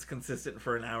 which is consistent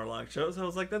for an hour-long show. So I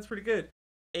was like, that's pretty good.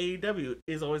 AEW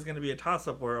is always going to be a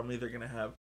toss-up where I'm either going to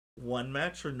have one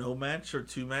match or no match, or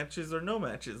two matches or no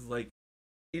matches. Like,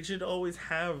 it should always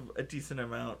have a decent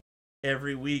amount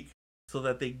every week, so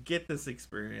that they get this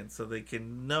experience, so they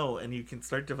can know, and you can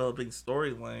start developing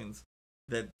storylines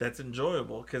that's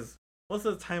enjoyable. Because most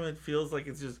of the time it feels like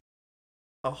it's just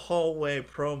a hallway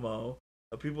promo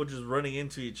of people just running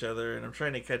into each other, and I'm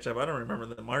trying to catch up. I don't remember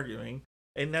them arguing,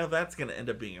 and now that's going to end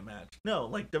up being a match. No,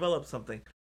 like, develop something.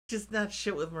 Just not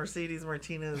shit with Mercedes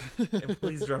Martinez, and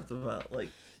please drop the belt. Like,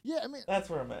 yeah, I mean, that's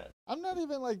where I'm at. I'm not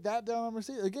even like that down on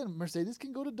Mercedes. Again, Mercedes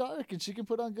can go to dark, and she can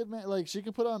put on good she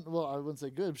can put on, well, I wouldn't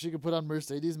say good, but she can put on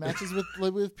Mercedes matches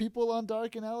with with people on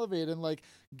dark and elevate, and like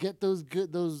get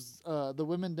the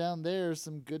women down there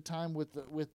some good time with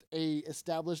a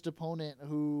established opponent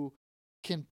who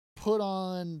can put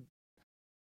on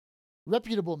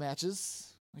reputable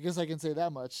matches. I guess I can say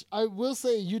that much. I will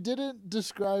say, you didn't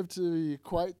describe to me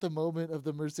quite the moment of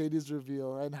the Mercedes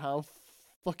reveal and how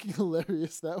fucking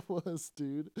hilarious that was,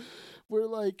 dude. Where,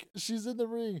 like, she's in the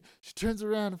ring, she turns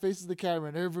around and faces the camera,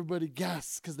 and everybody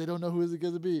gasps because they don't know who is it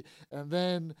going to be. And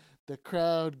then the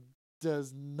crowd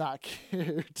does not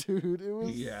care, dude. It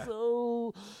was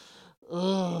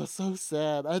so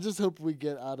sad. I just hope we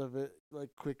get out of it,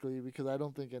 like, quickly, because I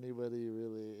don't think anybody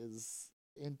really is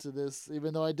into this,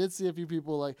 even though I did see a few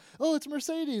people like, oh, it's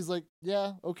Mercedes. Like,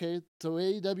 yeah, okay, so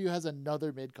AEW has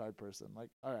another mid-card person. Like,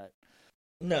 all right.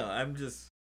 No, I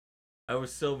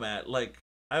was so mad. Like,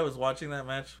 I was watching that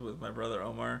match with my brother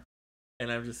Omar,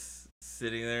 and I'm just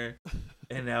sitting there,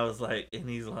 and I was like, and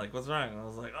he's like, what's wrong? I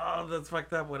was like, oh, that's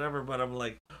fucked up, whatever. But I'm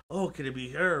like, oh, could it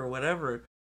be her or whatever?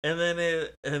 And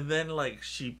then like,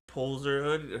 she pulls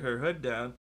her hood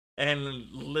down, and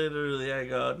literally I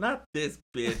go, not this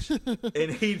bitch.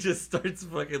 And he just starts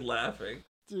fucking laughing.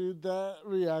 Dude, that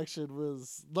reaction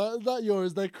was not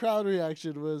yours. That crowd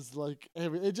reaction was like,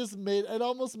 it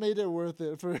almost made it worth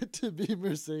it for it to be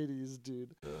Mercedes,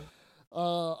 dude. Yeah.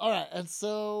 All right, and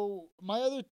so my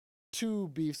other two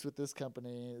beefs with this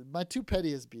company, my two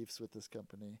pettiest beefs with this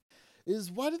company,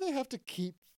 is why do they have to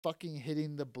keep fucking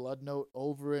hitting the blood note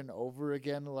over and over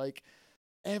again, like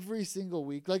every single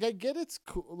week? Like, I get it's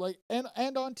cool, like, and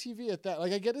on TV at that.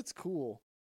 Like, I get it's cool,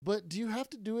 but do you have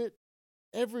to do it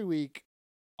every week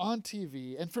on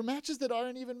TV, and for matches that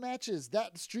aren't even matches?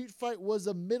 That street fight was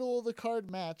a middle of the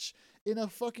card match in a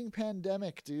fucking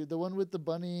pandemic, dude. The one with the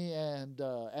Bunny and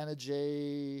Anna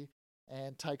Jay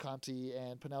and Ty Conti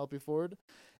and Penelope Ford.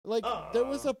 Like, there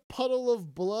was a puddle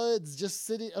of bloods just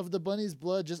sitting, of the Bunny's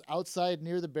blood just outside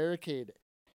near the barricade.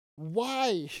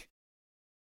 Why?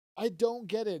 I don't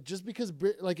get it. Just because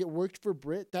Britt, like, it worked for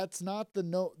Britt, that's not the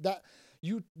note that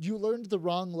you learned the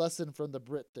wrong lesson from the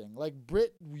Britt thing. Like,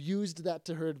 Britt used that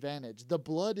to her advantage. The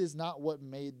blood is not what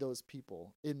made those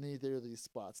people in either of these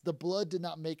spots. The blood did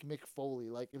not make Mick Foley.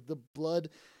 Like, if the blood,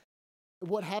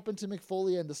 what happened to Mick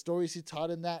Foley and the stories he taught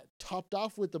in that topped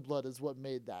off with the blood is what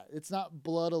made that. It's not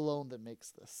blood alone that makes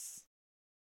this.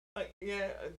 Yeah,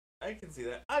 I can see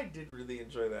that. I did really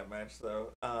enjoy that match,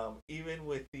 though. Even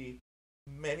with the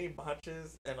many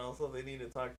botches, and also they need to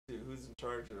talk to who's in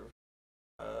charge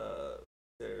of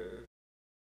their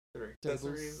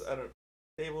accessories. Tables. I don't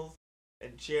tables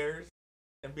and chairs,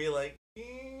 and be like,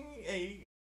 hey,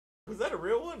 was that a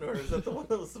real one or is that the one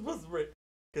that was supposed to break?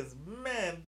 Because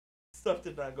man, stuff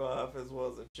did not go off as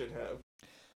well as it should have.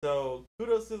 So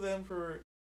kudos to them for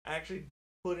actually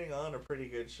putting on a pretty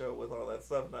good show with all that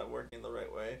stuff not working the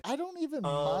right way. I don't even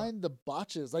Uh, mind the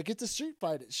botches. Like, it's a street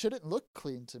fight. It shouldn't look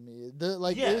clean to me. The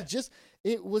like yeah,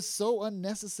 it was so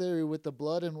unnecessary with the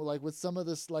blood and like with some of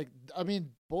this like I mean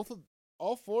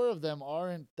all four of them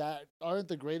aren't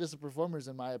the greatest of performers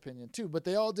in my opinion too, but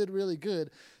they all did really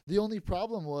good. The only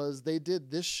problem was they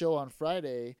did this show on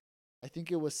Friday. I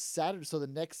think it was Saturday, so the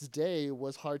next day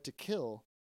was Hard to Kill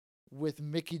with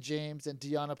Mickey James and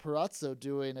Deanna Purrazzo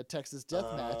doing a Texas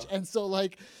death match. And so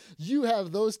like you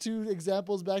have those two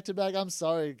examples back to back. I'm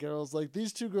sorry, girls. Like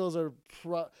these two girls are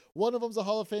one of them's a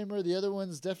Hall of Famer, the other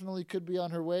one's definitely could be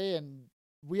on her way, and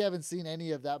we haven't seen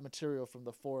any of that material from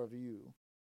the four of you.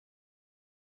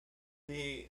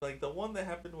 the one that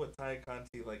happened with Ty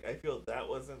Conti, like I feel that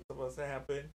wasn't supposed to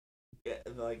happen. Yeah,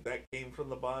 like that came from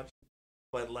the botch.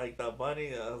 But like the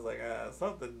bunny, I was like,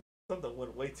 something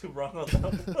went way too wrong on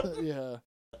that one. Yeah.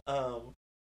 um,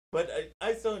 but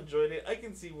I still enjoyed it. I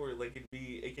can see where like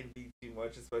it can be too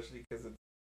much, especially because it's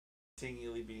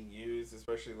continually being used.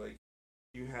 Especially like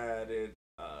you had it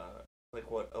like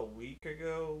what a week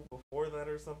ago before that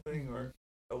or something, Mm-hmm. or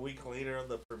a week later on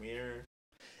the premiere.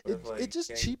 It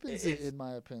just cheapens it in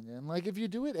my opinion. Like if you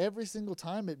do it every single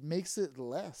time, it makes it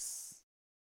less.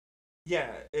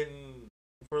 Yeah, and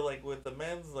for like with the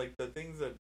men's, like the things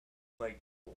that like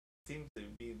seem to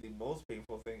be the most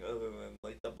painful thing, other than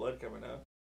like the blood coming out,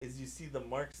 is you see the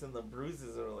marks and the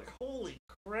bruises are like, holy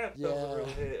crap, that was a real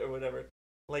hit or whatever.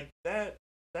 Like that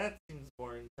seems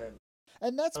more intense.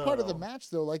 And that's I don't part of the know. match,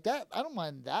 though. Like that, I don't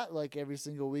mind that. Like every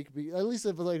single week, at least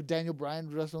if like Daniel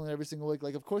Bryan wrestling every single week,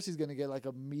 like of course he's gonna get like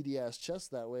a meaty ass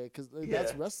chest that way because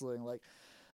that's Yeah, wrestling. Like,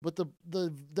 but the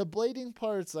blading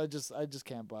parts, I just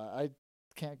can't buy. I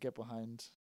can't get behind.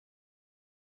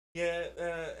 yeah,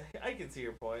 I can see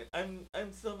your point. I'm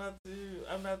still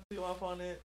I'm not too off on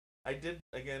it. I did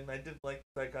like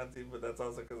Ty Conti, but that's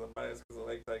also because I'm biased because I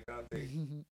like Ty Conti.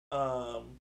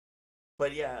 Um,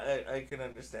 But yeah, I can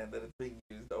understand that it's being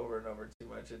used over and over too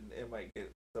much, and it might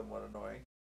get somewhat annoying.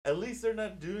 At least they're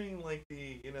not doing like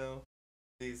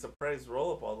the surprise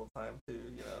roll up all the time to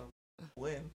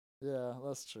win. Yeah,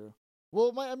 that's true.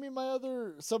 Well, my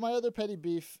other petty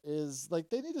beef is like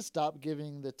they need to stop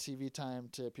giving the TV time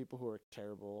to people who are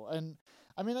terrible. And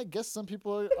I mean, I guess some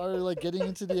people are like getting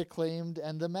into the Acclaimed,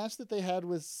 and the match that they had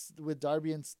with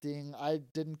Darby and Sting, I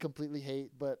didn't completely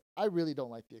hate, but I really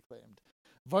don't like the Acclaimed.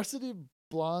 Varsity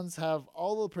Blondes have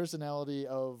all the personality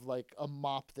of like a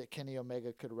mop that Kenny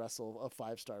Omega could wrestle a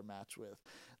 5-star match with.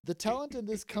 The talent in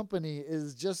this company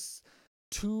is just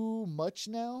too much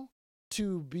now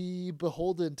to be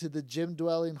beholden to the gym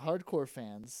dwelling hardcore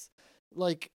fans.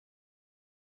 Like,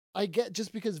 I get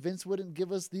just because Vince wouldn't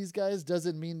give us these guys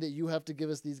doesn't mean that you have to give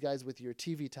us these guys with your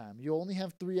TV time. You only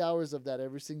have 3 hours of that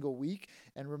every single week.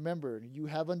 And remember, you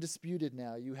have Undisputed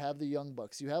now. You have the Young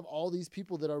Bucks. You have all these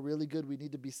people that are really good. We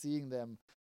need to be seeing them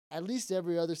at least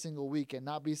every other single week and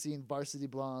not be seeing Varsity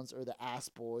Blondes or the Ass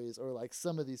Boys or like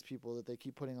some of these people that they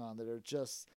keep putting on that are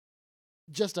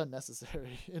just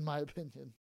unnecessary, in my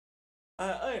opinion.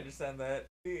 I understand that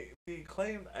the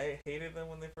claim I hated them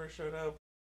when they first showed up,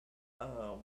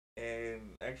 and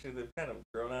actually they've kind of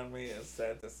grown on me. It's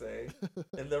sad to say,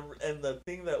 and the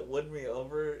thing that won me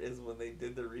over is when they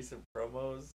did the recent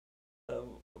promos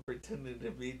of pretending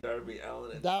to be Darby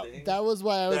Allin and That Sting. that was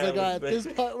why I was That like, all was right, this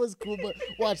part was cool, but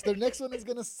watch, their next one is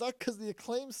gonna suck because the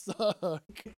Acclaim suck.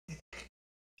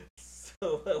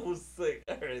 so I was like,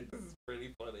 all right, this is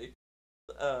pretty funny.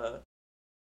 Uh,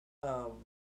 um,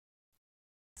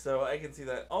 so I can see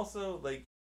that. Also, like,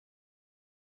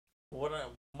 what I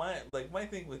my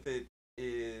thing with it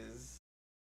is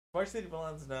Varsity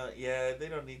Blondes. Not yeah, they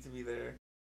don't need to be there.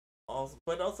 Also,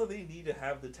 but also they need to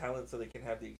have the talent so they can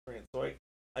have the experience. So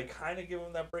I kind of give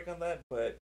them that break on that,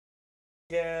 but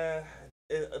yeah,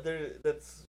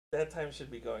 that time should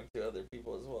be going to other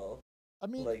people as well. I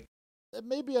mean, Like, it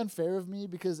may be unfair of me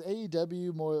because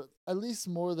AEW at least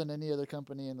more than any other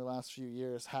company in the last few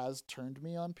years has turned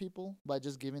me on people by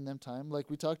just giving them time. Like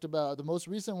we talked about the most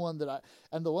recent one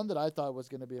and the one that I thought was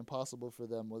going to be impossible for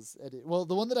them was Eddie. Well,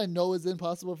 the one that I know is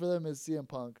impossible for them is CM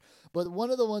Punk, but one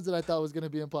of the ones that I thought was going to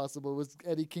be impossible was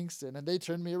Eddie Kingston, and they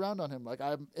turned me around on him. Like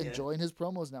I'm yeah, enjoying his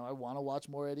promos now. I want to watch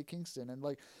more Eddie Kingston, and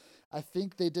like I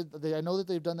think they did. I know that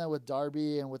they've done that with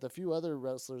Darby and with a few other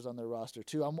wrestlers on their roster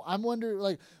too. I'm wondering,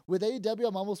 like with AEW,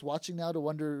 I'm almost watching now to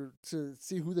wonder to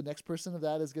see who the next person of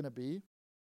that is going to be.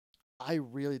 I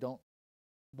really don't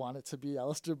want it to be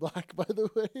Aleister Black, by the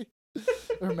way,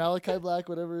 or Malachi Black,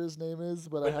 whatever his name is.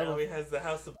 But now he has the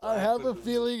House of Black. I have a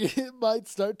feeling it might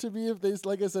start to be if they,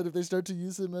 like I said, if they start to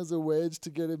use him as a wedge to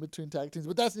get in between tag teams.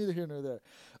 But that's neither here nor there.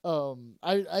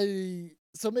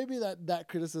 So maybe that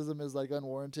criticism is like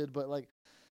unwarranted, but like,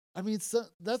 I mean, so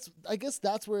I guess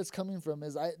that's where it's coming from.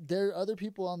 There are other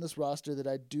people on this roster that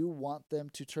I do want them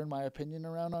to turn my opinion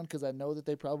around on, because I know that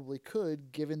they probably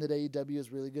could, given that AEW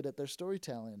is really good at their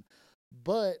storytelling.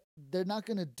 But they're not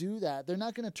going to do that. They're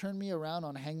not going to turn me around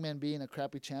on Hangman being a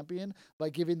crappy champion by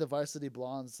giving the Varsity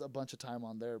Blondes a bunch of time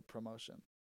on their promotion.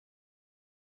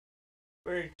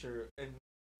 Very true. And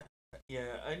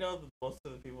yeah, I know that most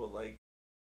of the people like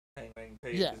Hangman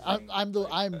Page. Yeah, I'm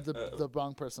the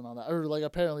wrong person on that, or like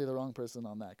apparently the wrong person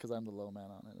on that, because I'm the low man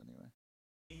on it anyway.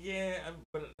 Yeah,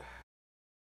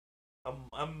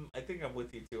 I think I'm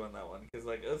with you too on that one, because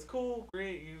like it's cool,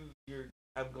 great.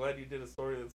 I'm glad you did a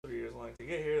story that's 3 years long to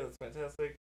get here. That's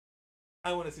fantastic.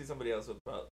 I want to see somebody else with the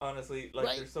belt. Honestly, like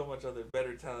right. There's so much other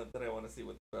better talent that I want to see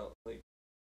with the belt. Like,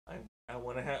 I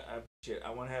want to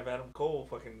have Adam Cole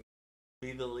fucking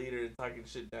be the leader and talking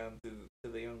shit down to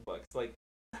the Young Bucks. Like,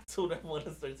 that's what I want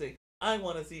to start saying. I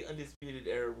want to see Undisputed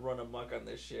Era run amok on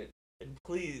this shit. And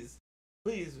please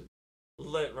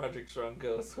let Roderick Strong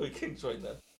go so we can join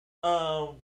them.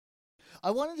 I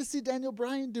wanted to see Daniel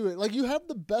Bryan do it. Like, you have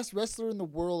the best wrestler in the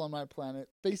world on my planet.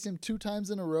 Face him 2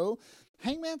 times in a row.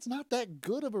 Hangman's not that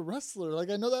good of a wrestler. Like,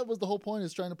 I know that was the whole point,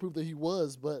 is trying to prove that he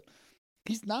was, but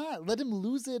he's not. Let him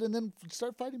lose it and then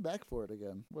start fighting back for it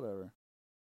again. Whatever.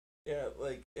 Yeah,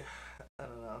 like, I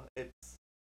don't know.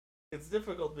 It's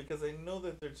difficult because I know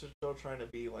that they're still trying to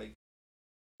be like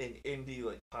an indie,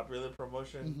 like popular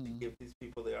promotion to give these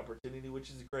people the opportunity, which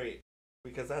is great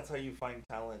because that's how you find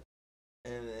talent.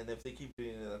 And if they keep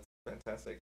doing it, that's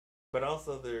fantastic. But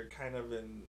also, they're kind of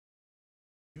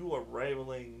you are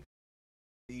rivaling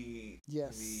the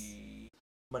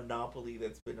monopoly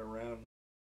that's been around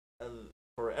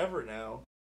forever now,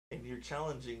 and you're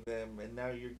challenging them, and now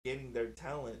you're getting their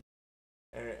talent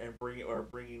and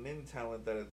bringing in talent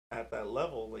that is at that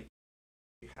level. Like,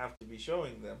 you have to be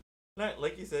showing them. Not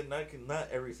like you said, not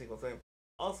every single time.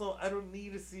 Also, I don't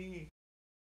need to see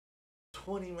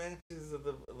 20 matches of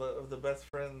the best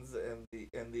friends and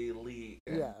the elite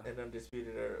and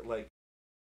Undisputed Era. Like,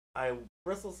 I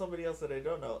wrestle somebody else that I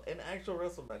don't know, an actual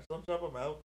wrestle match. Don't drop him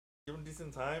out. Give him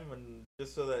decent time, and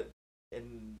just so that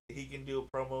he can do a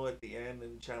promo at the end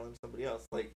and challenge somebody else.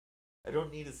 Like, I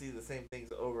don't need to see the same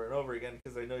things over and over again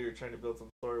because I know you're trying to build some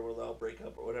story where they'll break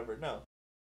up or whatever. No,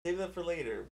 save that for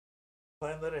later.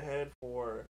 Plan that ahead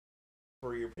for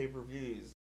your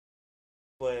pay-per-views.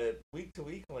 But week to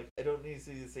week, like, I don't need to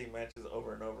see the same matches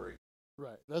over and over again.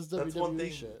 Right. That's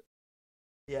WWE shit.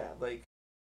 Yeah, like,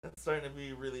 that's starting to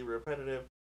be really repetitive.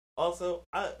 Also,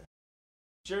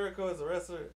 Jericho as a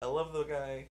wrestler, I love the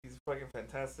guy. He's fucking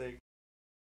fantastic.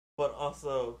 But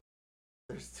also,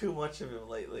 there's too much of him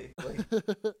lately. Like,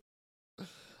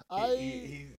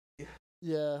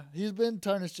 he's been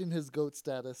tarnishing his GOAT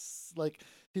status. Like,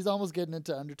 he's almost getting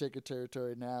into Undertaker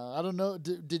territory now. I don't know.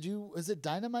 Is it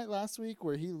Dynamite last week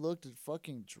where he looked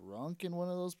fucking drunk in one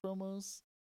of those promos?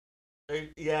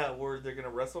 Yeah, where they're gonna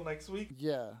wrestle next week.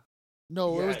 Yeah.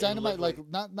 No, it was Dynamite. Like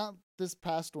not this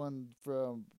past one,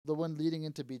 from the one leading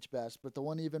into Beach Bash, but the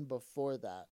one even before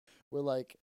that, where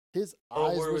like his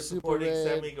eyes were super red.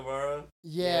 Sammy Guevara.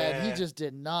 Yeah, he just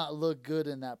did not look good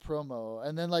in that promo.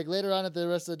 And then like later on at the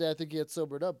rest of the day, I think he had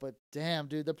sobered up. But damn,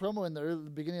 dude, the promo in the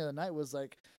beginning of the night was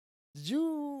like, did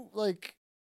you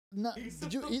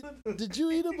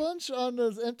eat a bunch on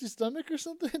an empty stomach or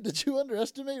something? Did you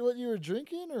underestimate what you were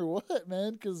drinking or what,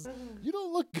 man? Because you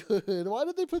don't look good. Why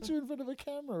did they put you in front of a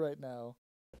camera right now?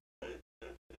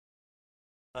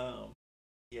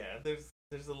 Yeah,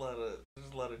 there's a lot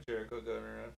of Jericho going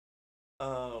around.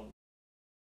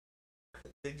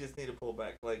 They just need to pull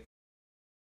back. Like,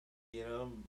 you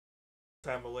know,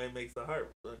 time away makes the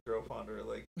heart grow fonder.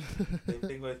 Like, same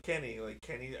thing with Kenny. Like,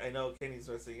 Kenny, I know Kenny's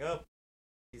messing up.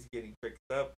 He's getting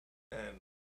fixed up, and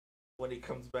when he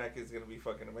comes back, it's gonna be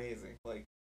fucking amazing. Like,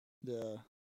 yeah,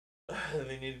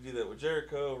 they need to do that with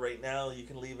Jericho. Right now, you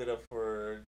can leave it up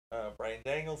for Bryan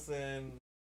Danielson,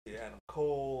 Adam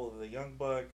Cole, the Young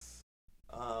Bucks.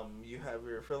 You have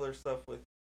your filler stuff with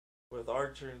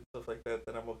Archer and stuff like that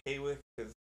I'm okay with,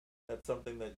 because that's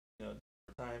something that, you know,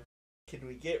 for time. Can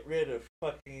we get rid of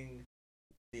fucking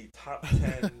the top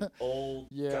 10 old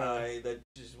guy that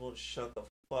just won't shut the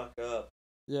fuck up?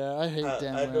 Yeah, I hate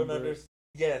Dan I don't Lambert. understand.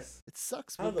 Yes. It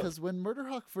sucks How the because when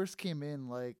Murderhawk first came in,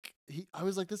 like I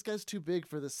was like, this guy's too big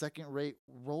for the second-rate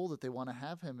role that they want to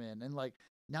have him in, and like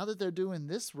now that they're doing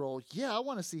this role, yeah, I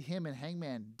want to see him and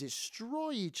Hangman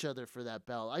destroy each other for that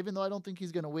belt. Even though I don't think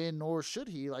he's gonna win, nor should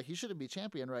he. Like he shouldn't be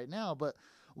champion right now. But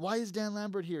why is Dan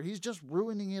Lambert here? He's just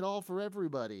ruining it all for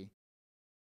everybody.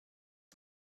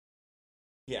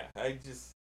 Yeah,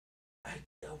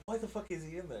 why the fuck is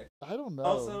he in there? I don't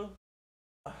know.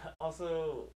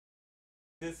 Also,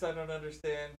 this I don't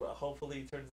understand, but hopefully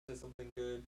it turns into something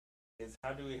good. Is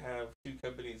how do we have two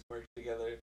companies work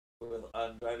together with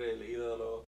Andrade El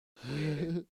Idolo,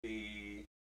 the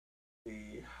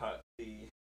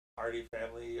Hardy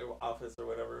family or office or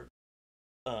whatever?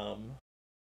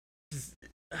 Just,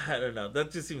 I don't know.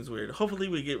 That just seems weird. Hopefully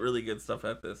we get really good stuff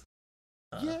at this.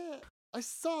 Yeah, I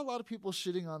saw a lot of people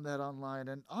shitting on that online,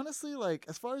 and honestly, like,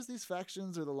 as far as these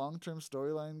factions or the long-term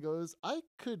storyline goes, I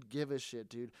could give a shit,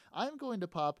 dude. I'm going to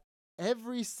pop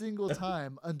every single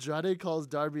time Andrade calls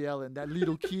Darby Allin that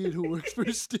little kid who works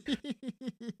for Sting.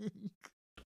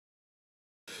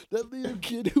 That little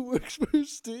kid who works for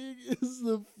Sting is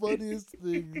the funniest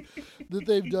thing that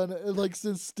they've done, like,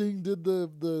 since Sting did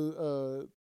the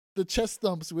chest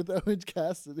thumps with Orange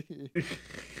Cassidy.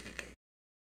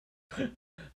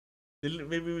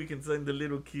 Maybe we can sign the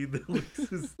little kid that works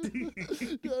with Sting.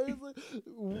 I was like,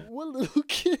 what little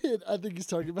kid? I think he's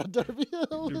talking about Darby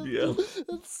Allin.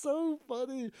 It's so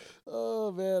funny.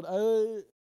 Oh man, I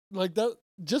like that.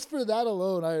 Just for that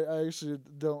alone, I actually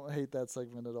don't hate that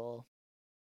segment at all.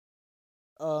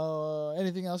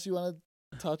 Anything else you want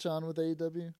to touch on with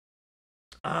AEW?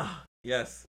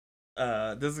 Yes.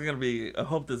 This is gonna be. I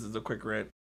hope this is a quick rant.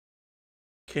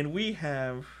 Can we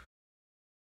have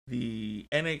the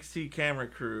NXT camera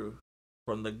crew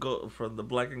from the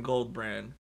Black and Gold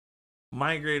brand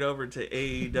migrate over to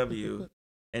AEW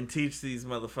and teach these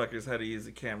motherfuckers how to use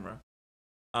a camera?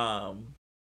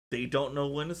 They don't know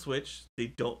when to switch. They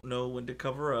don't know when to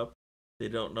cover up. They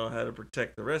don't know how to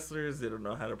protect the wrestlers. They don't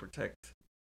know how to protect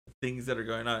things that are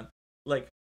going on. Like,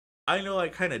 I know I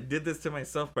kind of did this to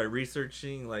myself by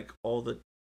researching like all the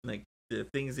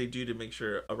things they do to make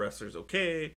sure a wrestler's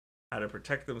okay, how to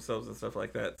protect themselves and stuff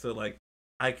like that. So like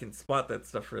I can spot that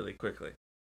stuff really quickly.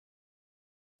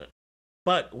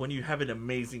 But when you have an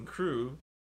amazing crew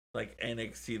like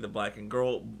NXT, the Black and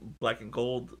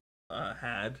Gold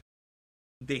had,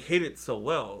 they hit it so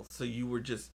well, so you were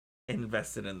just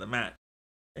invested in the match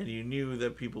and you knew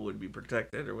that people would be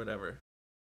protected or whatever.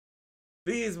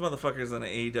 These motherfuckers on the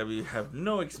AEW have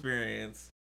no experience.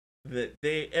 That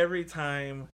they every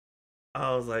time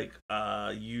I was like,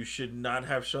 you should not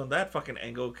have shown that fucking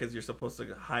angle because you're supposed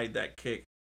to hide that kick.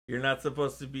 You're not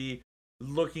supposed to be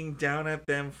looking down at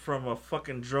them from a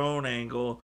fucking drone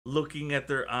angle, looking at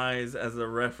their eyes as the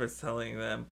ref is telling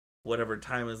them whatever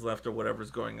time is left or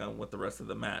whatever's going on with the rest of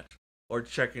the match. Or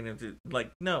checking into,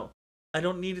 like, no, I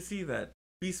don't need to see that.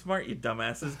 Be smart, you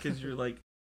dumbasses, because you're, like,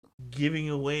 giving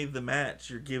away the match.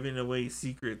 You're giving away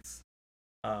secrets.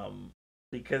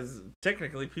 Because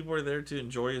technically people are there to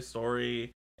enjoy a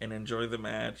story and enjoy the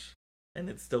match, and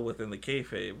it's still within the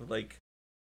kayfabe. Like,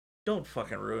 don't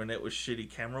fucking ruin it with shitty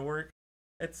camera work.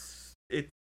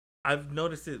 I've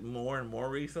noticed it more and more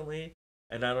recently,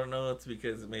 and I don't know, it's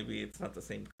because maybe it's not the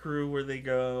same crew where they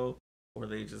go, or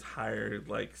they just hired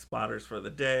like spotters for the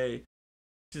day.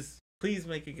 Just please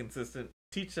make it consistent.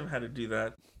 Teach them how to do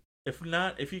that. If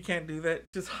not, if you can't do that,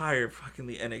 just hire fucking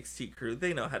the NXT crew.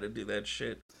 They know how to do that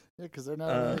shit. Yeah, because they're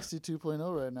not on NXT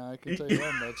 2.0 right now. I can tell you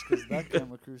that much, because that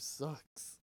camera crew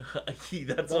sucks.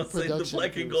 That's what I'm saying, the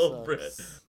Black and Gold brand.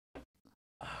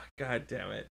 Oh, God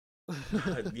damn it.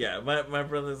 Yeah, my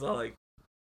brother's all like,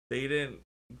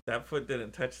 that foot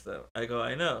didn't touch them. I go,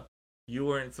 I know. You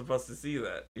weren't supposed to see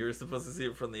that. You were supposed to see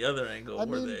it from the other angle,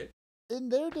 in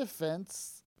their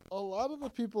defense, a lot of the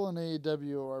people in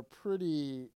AEW are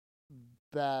pretty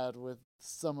bad with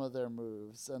some of their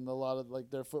moves and a lot of like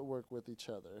their footwork with each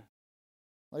other.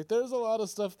 Like there's a lot of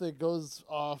stuff that goes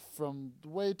off from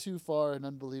way too far and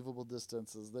unbelievable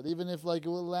distances that even if like it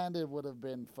would land, it would have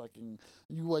been fucking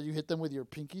you hit them with your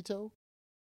pinky toe?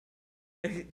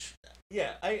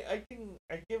 Yeah, I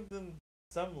give them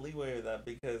some leeway with that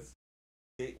because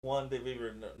they've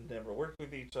either never worked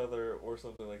with each other or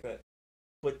something like that.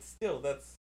 But still,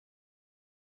 that's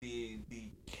the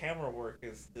camera work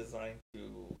is designed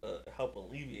to help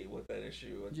alleviate with that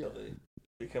issue until they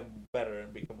become better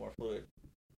and become more fluid.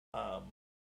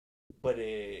 But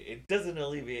it doesn't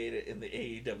alleviate it in the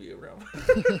AEW realm.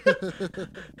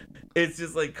 It's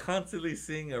just like constantly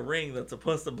seeing a ring that's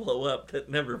supposed to blow up that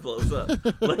never blows up.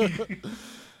 Like,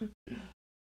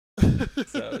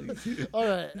 So All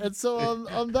right, and so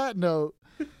on that note,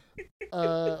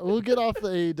 we'll get off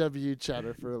the AEW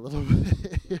chatter for a little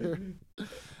bit here.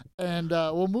 And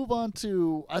we'll move on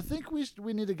to. I think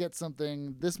we need to get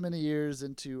something this many years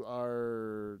into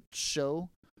our show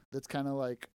that's kind of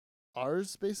like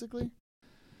ours, basically.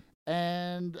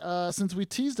 And since we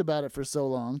teased about it for so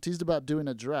long, teased about doing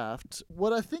a draft,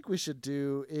 what I think we should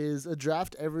do is a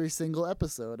draft every single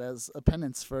episode as a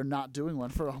penance for not doing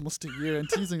one for almost a year and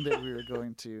teasing that we were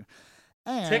going to.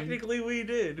 And technically, we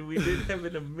did. We did have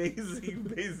an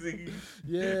amazing.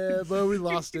 yeah, but we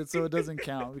lost it, so it doesn't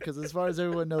count because as far as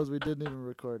everyone knows, we didn't even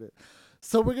record it.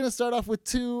 So we're gonna start off with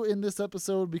 2 in this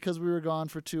episode because we were gone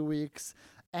for 2 weeks,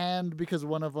 and because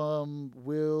one of them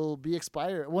will be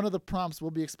expired. One of the prompts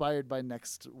will be expired by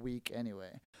next week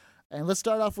anyway. And let's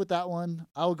start off with that one.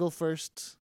 I'll go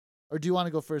first, or do you want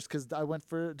to go first? Because I went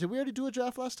for. Did we already do a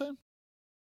draft last time?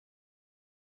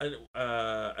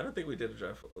 I don't think we did a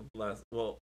draft last.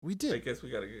 Well, We did. I guess we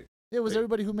gotta. It was wait.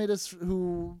 everybody who made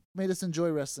us enjoy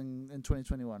wrestling in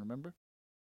 2021. Remember?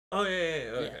 Oh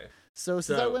yeah. Okay. So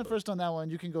since I So- went first on that one,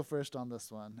 you can go first on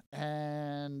this one.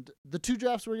 And the 2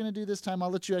 drafts we're gonna do this time, I'll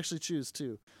let you actually choose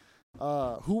too.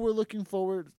 Who we're looking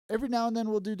forward. Every now and then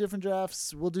we'll do different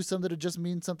drafts. We'll do some that just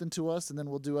mean something to us, and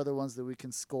then we'll do other ones that we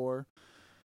can score.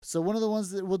 So one of the ones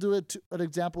that we'll do an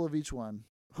example of each one.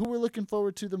 Who we're looking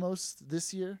forward to the most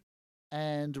this year,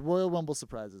 and Royal Rumble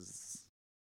surprises.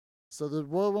 So the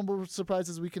Royal Rumble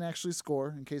surprises we can actually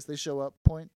score in case they show up.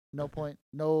 Point. No point.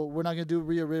 No, we're not gonna do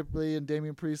Rhea Ripley and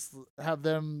Damian Priest. Have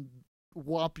them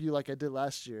whop you like I did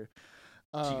last year.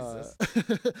 Jesus.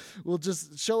 We'll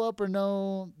just show up or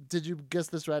no. Did you guess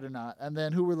this right or not? And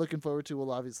then who we're looking forward to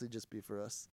will obviously just be for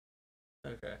us.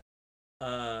 Okay.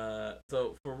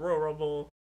 So for Royal Rumble,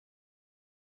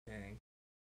 dang,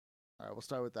 All right, we'll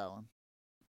start with that one.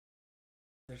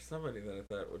 there's somebody that I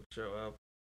thought would show up.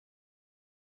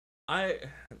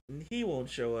 He won't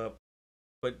show up,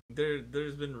 but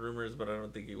there's been rumors, but I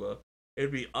don't think he will.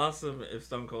 It'd be awesome if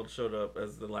Stone Cold showed up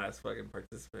as the last fucking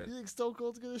participant. You think Stone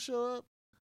Cold's gonna show up?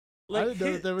 Like I didn't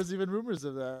know that there was even rumors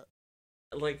of that.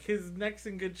 like his neck's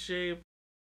in good shape.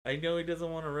 I know he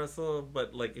doesn't want to wrestle,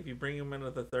 but like if you bring him in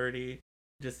at the 30,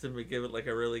 just to give it like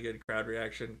a really good crowd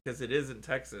reaction, because it is in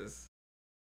Texas.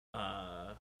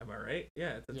 Am I right?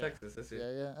 Yeah, it's in Yeah. Texas this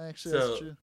year. Yeah. Actually, So- that's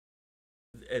true.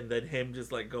 And then him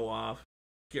just like go off,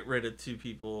 get rid of 2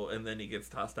 people, and then he gets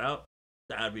tossed out.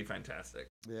 That'd be fantastic.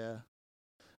 Yeah.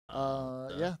 So,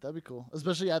 Yeah, that'd be cool,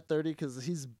 especially at 30, because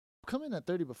he's come in at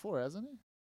 30 before, hasn't he?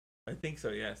 I think so.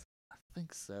 Yes. I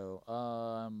think so.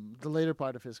 The later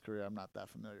part of his career, I'm not that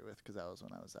familiar with because that was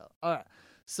when I was out. All right,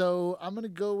 so I'm gonna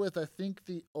go with I think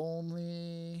the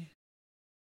only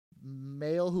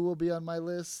male who will be on my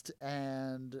list,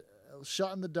 and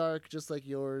shot in the dark, just like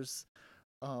yours.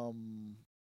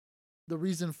 The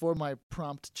reason for my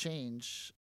prompt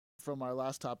change from our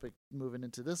last topic moving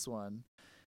into this one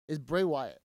is Bray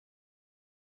Wyatt.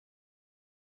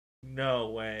 No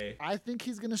way. I think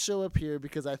he's gonna show up here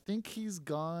because I think he's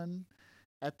gone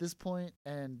at this point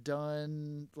and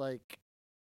done like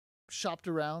shopped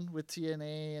around with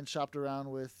TNA and shopped around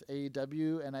with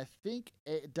AEW, and I think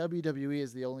WWE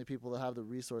is the only people that have the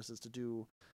resources to do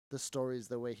the stories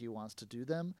the way he wants to do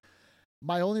them.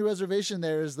 My only reservation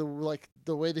there is the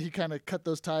way that he kind of cut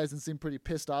those ties and seemed pretty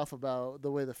pissed off about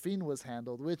the way the Fiend was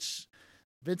handled, which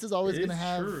Vince is always It going to is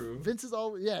have. true. Vince is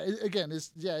always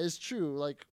it's true.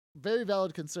 Like very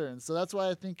valid concerns. So that's why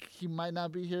I think he might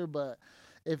not be here. But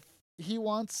if he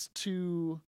wants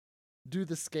to do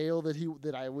the scale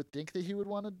that I would think that he would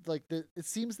want to, like it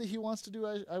seems that he wants to do,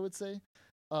 I would say.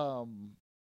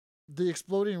 The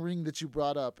exploding ring that you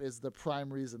brought up is the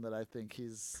prime reason that I think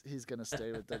he's gonna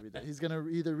stay with WWE. He's gonna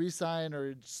either resign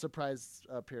or surprise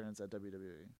appearance at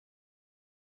WWE.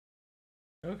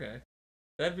 Okay,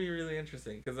 that'd be really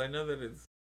interesting because I know that his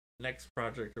next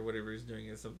project or whatever he's doing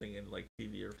is something in like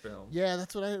TV or film. Yeah,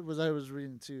 that's what I was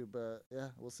reading too. But yeah,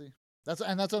 we'll see. That's what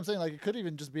I'm saying. Like it could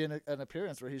even just be an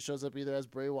appearance where he shows up either as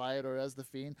Bray Wyatt or as the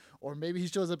Fiend, or maybe he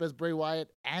shows up as Bray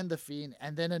Wyatt and the Fiend,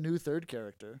 and then a new third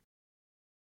character.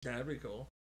 That'd be cool.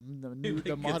 The He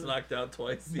gets knocked out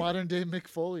twice. modern day Mick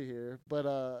Foley here.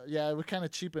 But yeah, it would kind of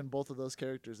cheapen both of those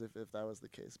characters if that was the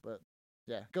case. But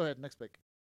yeah, go ahead, next pick.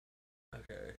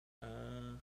 Okay.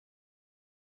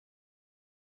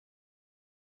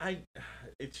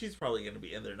 She's probably gonna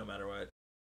be in there no matter what.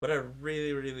 But I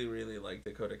really, really, really like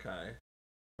Dakota Kai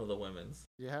for the women's.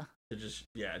 Yeah. Just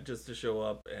to show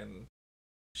up and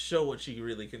show what she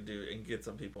really can do and get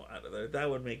some people out of there. That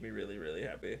would make me really, really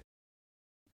happy.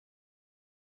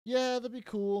 Yeah, that'd be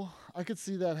cool. I could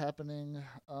see that happening.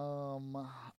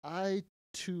 I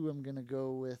 2, I'm gonna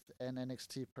go with an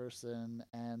NXT person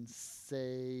and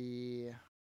say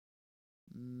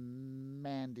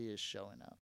Mandy is showing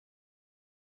up.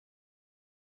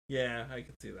 Yeah, I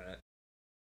can see that.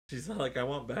 She's like, I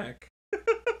want back.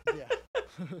 Yeah.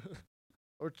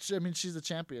 Or I mean, she's a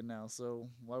champion now, so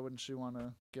why wouldn't she want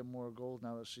to get more gold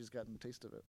now that she's gotten a taste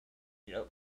of it? Yep.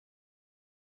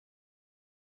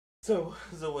 So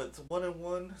what's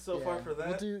 1-1 so far for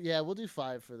that? We'll do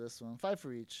 5 for this one. 5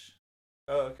 for each.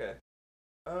 Oh, okay.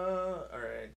 All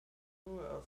right. Who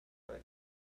else? Like,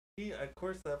 of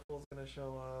course, that fool's gonna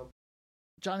show up.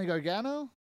 Johnny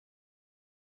Gargano?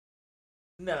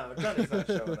 No, Johnny's not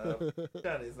showing up.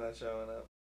 Johnny's not showing up.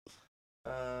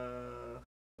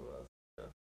 Who else?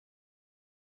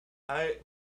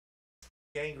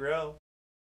 Gangrel.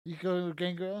 You going with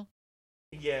Gangrel?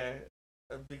 Yeah,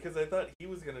 because I thought he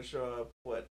was gonna show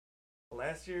up.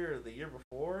 Last year or the year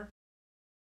before?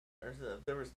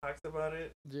 There was talks about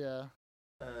it. Yeah.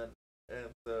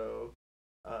 And so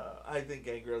I think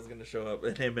Gangrel's gonna show up,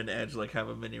 and him and Edge like have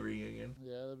a mini reunion.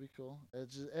 Yeah, that'd be cool.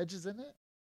 Edge is in it?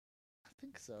 I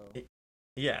think so.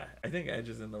 Yeah, I think Edge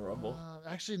is in the Rumble.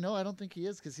 Actually, no, I don't think he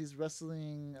is because he's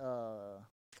wrestling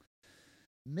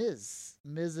Miz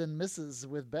and Mrs.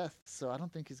 with Beth, so I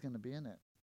don't think he's gonna be in it.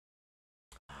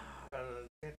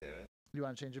 Can't do it. You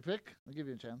want to change your pick? I'll give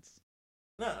you a chance.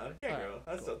 No, Gangrel. Right,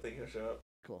 I cool. still think he'll show up.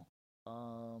 Cool.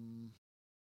 I'm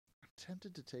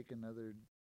tempted to take another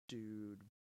dude,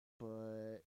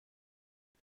 but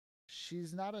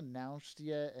she's not announced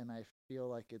yet, and I feel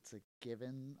like it's a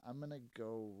given. I'm gonna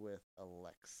go with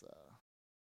Alexa.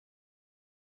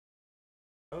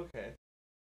 Okay.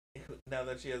 Now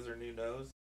that she has her new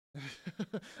nose.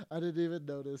 I didn't even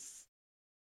notice.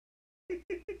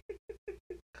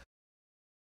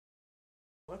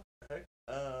 What the heck?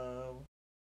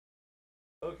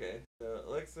 Okay, so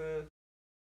Alexa.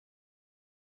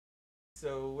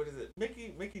 So what is it?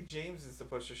 Mickey James is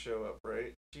supposed to show up,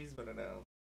 right? She's been announced.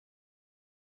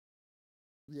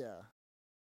 Yeah.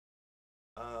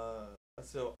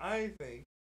 So I think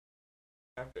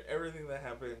after everything that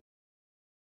happened,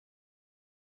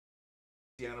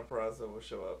 Deonna Purrazzo will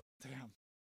show up. Damn.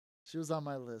 She was on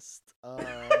my list.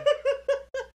 I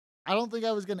don't think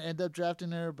I was gonna end up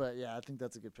drafting her, but yeah, I think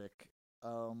that's a good pick.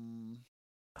 Oh,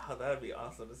 that'd be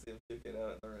awesome to see him kick it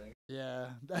out in the ring. Yeah.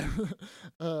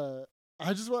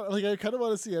 I just want, I kind of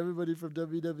want to see everybody from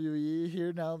WWE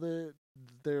here now that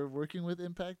they're working with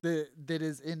Impact. That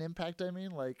is in Impact. I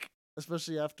mean,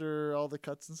 especially after all the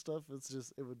cuts and stuff.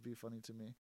 It would be funny to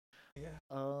me. Yeah.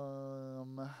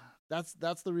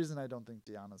 That's the reason I don't think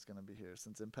Deanna's gonna be here,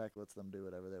 since Impact lets them do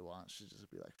whatever they want. She'd just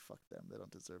be like, fuck them. They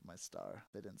don't deserve my star.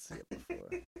 They didn't see it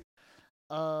before.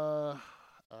 All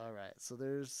right. So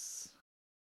there's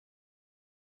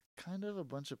kind of a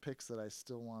bunch of picks that I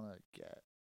still want to get,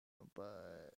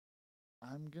 but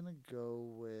I'm gonna go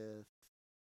with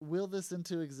will this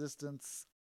into existence.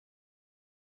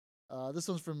 This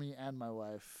one's for me and my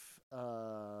wife,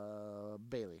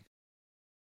 Bailey.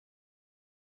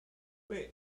 Wait,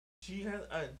 she's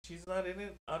not in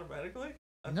it automatically?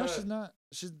 She's not.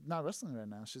 She's not wrestling right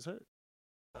now. She's hurt.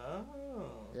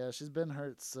 Oh. Yeah, she's been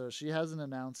hurt, so she hasn't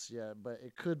announced yet, but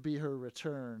it could be her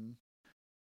return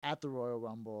at the Royal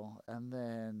Rumble, and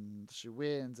then she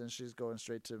wins, and she's going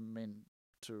straight to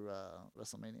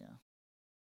WrestleMania.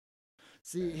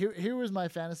 See, here was my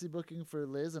fantasy booking for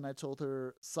Liz, and I told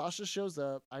her Sasha shows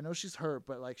up. I know she's hurt,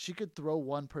 but she could throw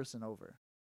one person over,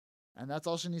 and that's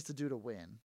all she needs to do to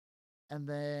win. And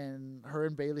then her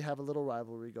and Bailey have a little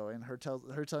rivalry going. Her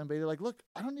telling Bailey, look,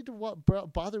 I don't need to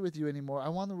bother with you anymore. I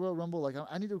won the Royal Rumble.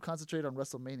 I need to concentrate on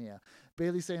WrestleMania.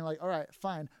 Bailey saying, all right,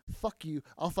 fine, fuck you.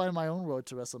 I'll find my own road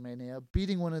to WrestleMania,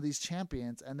 beating one of these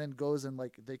champions, and then goes and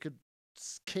they could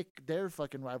kick their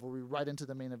fucking rivalry right into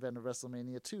the main event of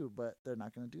WrestleMania too. But they're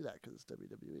not going to do that because it's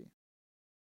WWE.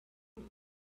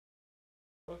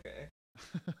 Okay.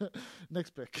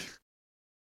 Next pick.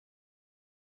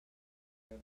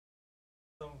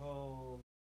 Stone Cold,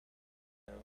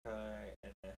 Kai,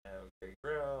 and then have Greg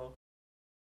Grill,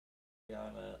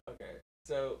 Deanna. Okay,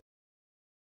 so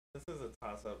this is a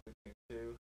toss-up between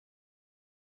two.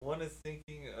 One is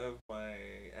thinking of my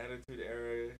Attitude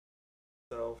Era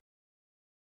self,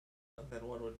 and then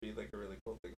one would be a really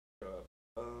cool thing to show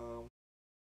up.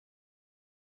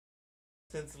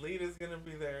 Since Lita's gonna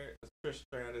be there, Trish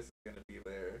Stratus is gonna be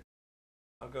there.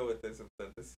 I'll go with this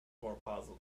instead. This is more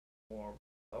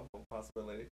of a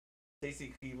possibility.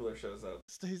 Stacy Keibler shows up.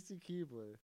 Stacy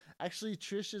Keibler. Actually,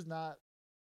 Trish is not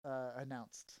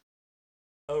announced.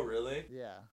 Oh, really?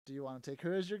 Yeah. Do you want to take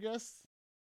her as your guest?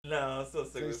 No, I'll still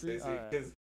stick with Stacy Right.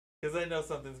 because I know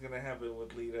something's gonna happen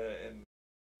with Lita, and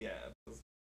Yeah,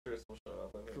 Trish will show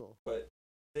up. I think. Cool. But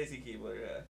Stacy Keibler,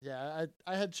 yeah. Yeah,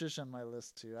 I had Trish on my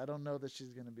list too. I don't know that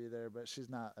she's gonna be there, but she's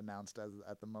not announced as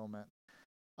at the moment.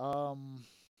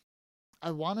 I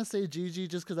want to say Gigi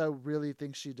just because I really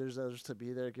think she deserves to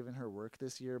be there given her work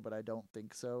this year, but I don't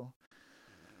think so.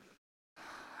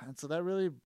 And so that really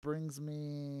brings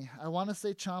me. I want to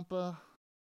say Ciampa,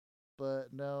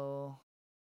 but no.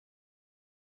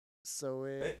 So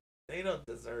they don't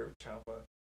deserve Ciampa.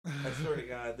 I swear to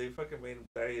God, they fucking made him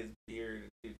dye his beard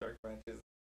in 2 dark matches.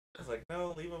 I was like,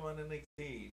 no, leave him on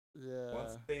NXT. Yeah.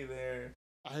 Wants to stay there.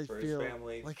 I for feel his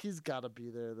family. like he's got to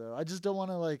be there though. I just don't want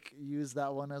to like use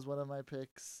that one as one of my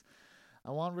picks.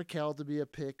 I want Raquel to be a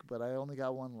pick, but I only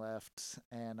got one left,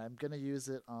 and I'm gonna use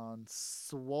it on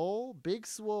Swole, Big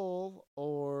Swole,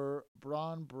 or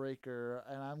Braun Breaker,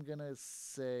 and I'm gonna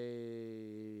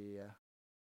say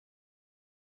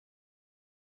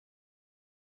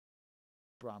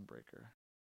Braun Breaker.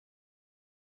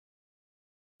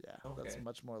 Yeah, Okay. that's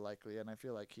much more likely, and I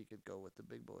feel like he could go with the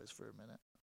big boys for a minute.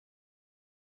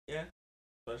 Yeah,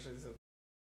 especially since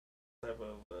type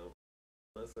of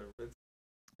lesser bits.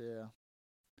 Yeah.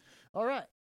 All right.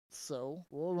 So,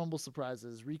 Royal Rumble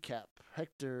surprises recap.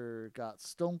 Hector got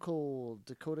Stone Cold,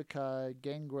 Dakota Kai,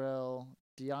 Gangrel,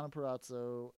 Deonna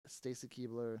Purrazzo, Stacy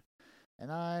Keibler,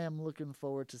 and I am looking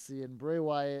forward to seeing Bray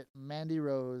Wyatt, Mandy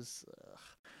Rose,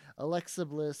 Alexa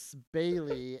Bliss,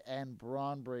 Bayley, and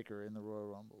Braun Breaker in the Royal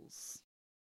Rumbles.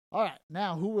 All right,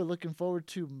 now who we're looking forward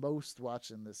to most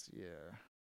watching this year?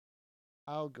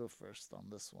 I'll go first on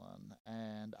this one,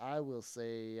 and I will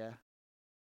say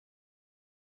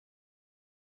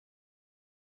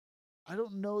I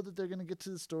don't know that they're gonna get to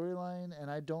the storyline, and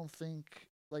I don't think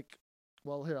like.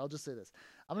 Well, here I'll just say this: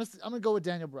 I'm gonna go with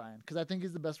Daniel Bryan because I think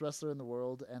he's the best wrestler in the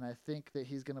world, and I think that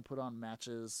he's gonna put on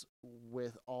matches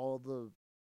with all the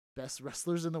best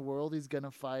wrestlers in the world. He's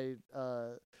gonna fight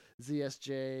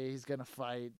ZSJ. He's gonna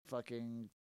fight fucking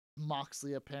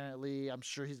Moxley. Apparently, I'm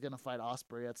sure he's gonna fight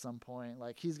Osprey at some point.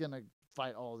 Like he's gonna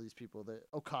fight all these people that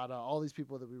Okada, all these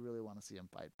people that we really want to see him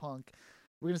fight. Punk.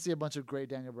 We're gonna see a bunch of great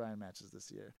Daniel Bryan matches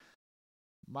this year.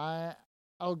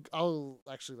 I'll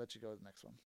actually let you go with the next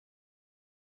one.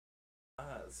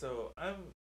 So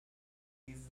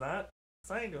he's not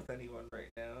signed with anyone right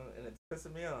now, and it's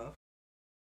pissing me off.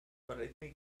 But I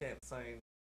think he can't sign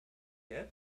yet.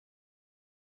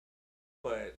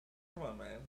 But come on,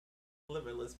 man,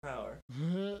 limitless power.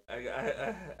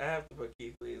 I have to put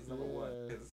Keith Lee as number one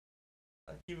because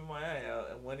I'm keeping my eye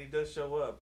out, and when he does show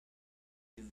up,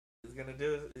 he's gonna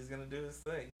do his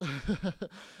thing.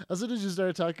 As soon as you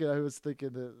started talking, I was thinking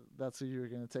that that's who you were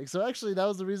gonna take. So actually, that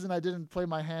was the reason I didn't play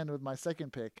my hand with my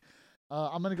second pick.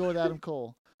 I'm gonna go with Adam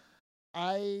Cole.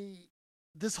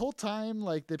 This whole time,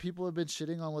 like the people have been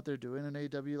shitting on what they're doing in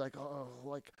AEW, like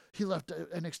like he left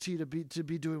NXT to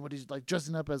be doing what he's like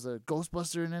dressing up as a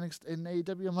Ghostbuster in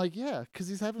AEW. I'm like, yeah, because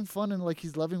he's having fun and like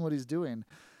he's loving what he's doing.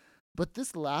 But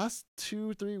this last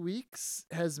 2-3 weeks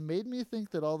has made me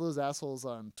think that all those assholes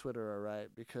on Twitter are right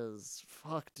because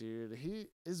fuck, dude, he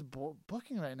is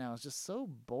booking right now is just so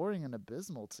boring and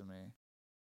abysmal to me.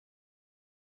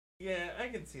 Yeah, I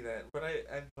can see that, but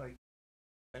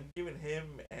I'm giving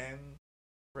him and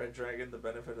Red Dragon the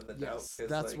benefit of the doubt. Yes,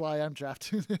 that's why I'm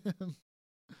drafting him.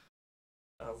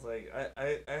 I was like,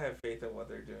 I have faith in what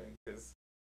they're doing because,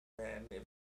 man, if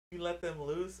you let them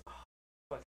lose,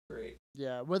 fucking great.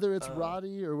 Yeah, whether it's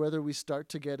Roddy or whether we start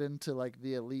to get into like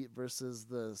the Elite versus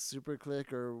the Super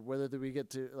Click, or whether we get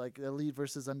to like Elite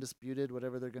versus Undisputed,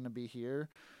 whatever they're going to be here,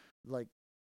 like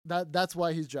that's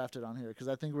why he's drafted on here because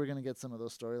I think we're going to get some of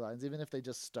those storylines, even if they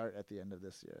just start at the end of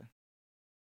this year.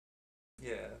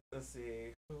 Yeah, let's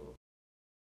see. Ooh.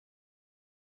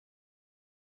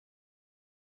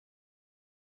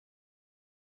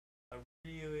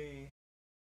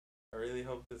 I really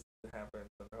hope this happens.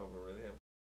 I hope it really happens.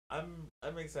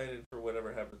 I'm excited for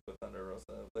whatever happens with Thunder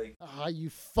Rosa. Like, you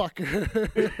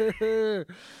fucker.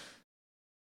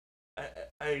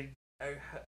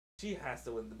 She has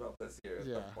to win the belt this year at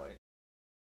some point.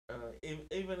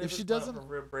 Even if she it's doesn't, not a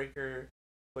rib breaker,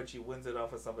 but she wins it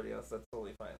off of somebody else, that's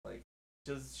totally fine. Like,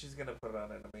 she's gonna put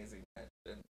on an amazing match,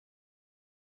 and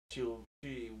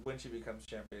when she becomes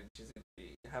champion, she's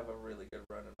gonna have a really good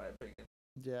run, in my opinion.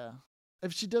 Yeah.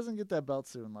 If she doesn't get that belt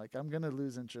soon, like I'm gonna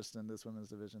lose interest in this women's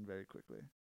division very quickly.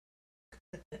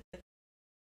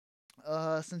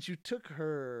 Since you took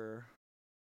her,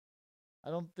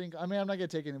 I'm not gonna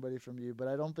take anybody from you, but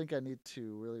I don't think I need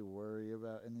to really worry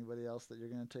about anybody else that you're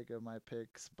gonna take of my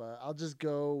picks. But I'll just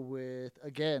go with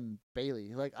again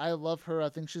Bayley. Like I love her. I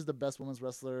think she's the best women's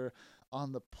wrestler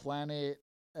on the planet.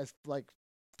 As like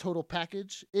total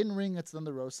package. In ring, it's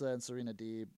Thunder Rosa and Serena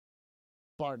D,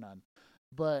 bar none.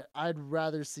 But I'd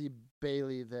rather see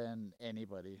Bailey than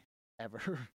anybody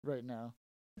ever right now.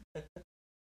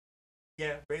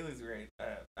 Yeah, Bailey's great.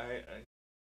 I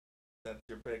that's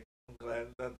your pick. I'm glad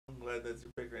that's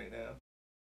your pick right now.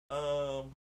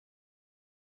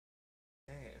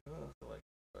 Hey, who else do I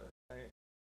like?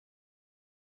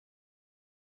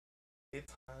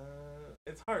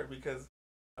 It's hard because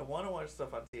I want to watch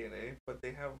stuff on TNA, but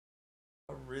they have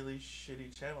a really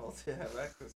shitty channel to have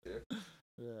access to.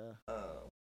 Yeah.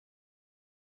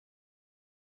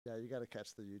 Yeah, you got to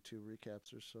catch the YouTube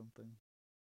recaps or something.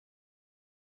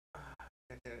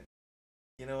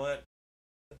 You know what?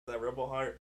 It's that rebel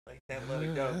heart. I can't let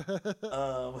it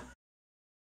go.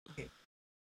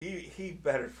 He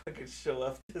better fucking show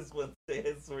up this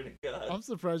Wednesday. I swear to God. I'm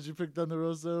surprised you picked Thunder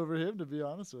Rosa over him, to be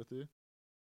honest with you.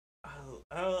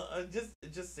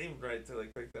 It just seemed right to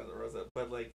like pick Thunder Rosa,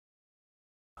 but like,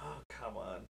 oh come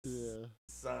on, yeah,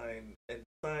 sign and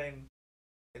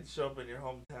show up in your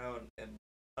hometown and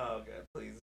oh God,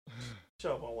 please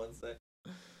show up on Wednesday.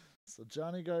 So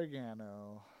Johnny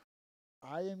Gargano,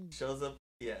 shows up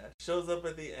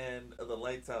at the end of the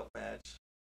lights out match,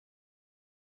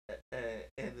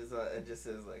 and just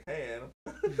says like, "Hey, Adam."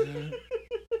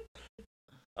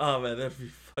 Oh man, that'd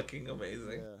be fucking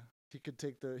amazing. Yeah. He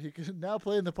could now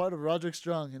play in the part of Roderick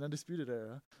Strong in Undisputed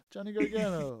Era. Johnny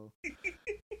Gargano.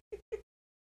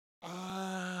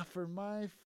 For my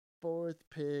fourth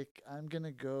pick, I'm going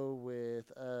to go with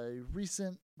a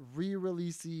recent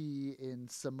re-releasee in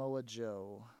Samoa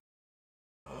Joe.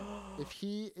 If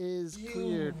he is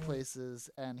cleared places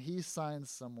and he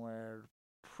signs somewhere,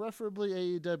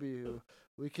 preferably AEW,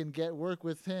 we can get work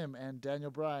with him and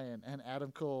Daniel Bryan and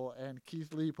Adam Cole and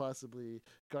Keith Lee possibly,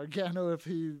 Gargano if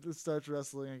he starts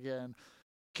wrestling again,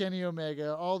 Kenny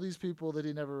Omega, all these people that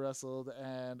he never wrestled,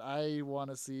 and I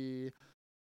want to see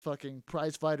fucking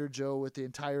prize fighter Joe with the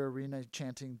entire arena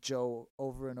chanting Joe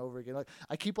over and over again. Like,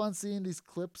 I keep on seeing these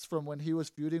clips from when he was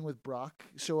feuding with Brock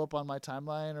show up on my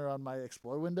timeline or on my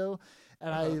explore window,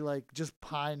 and I like just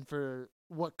pine for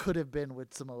what could have been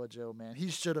with Samoa Joe, man. He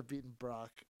should have beaten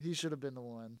Brock. He should have been the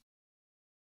one.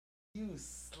 You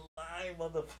sly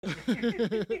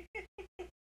motherfucker.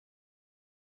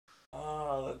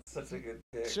 Oh, that's such a good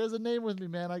pick. Shares a name with me,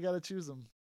 man. I gotta choose him.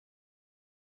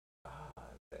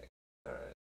 Thanks. All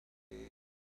right.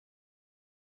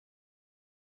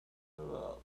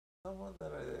 Well, someone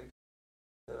that I think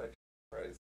that I can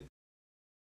surprise you.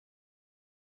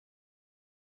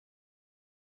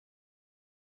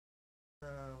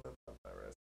 That's not my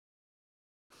rest.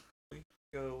 We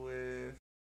go with.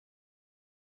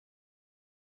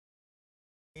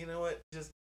 You know what? Just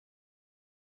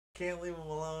can't leave him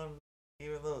alone,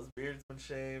 even though his beard's been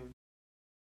shaved.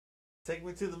 Take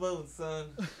me to the moon,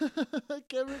 son.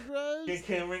 Cameron Grimes.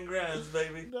 Cameron Grimes,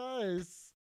 baby. Nice.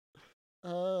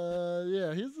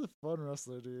 Yeah, he's a fun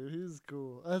wrestler, dude. He's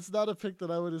cool. That's not a pick that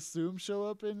I would assume show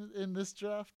up in this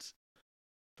draft,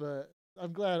 but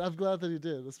I'm glad that he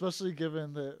did, especially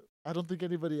given that I don't think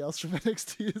anybody else from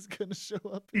NXT is gonna show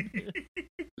up in here.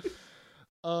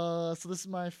 So this is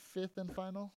my fifth and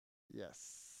final.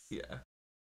 Yes. Yeah.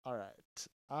 All right.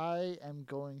 I am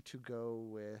going to go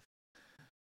with.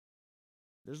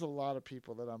 There's a lot of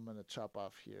people that I'm going to chop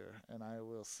off here, and I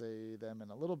will say them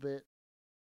in a little bit,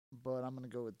 but I'm going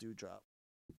to go with Doudrop.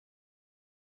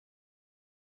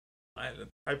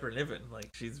 Piper Niven, like,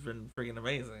 she's been freaking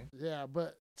amazing. Yeah,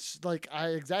 but, like,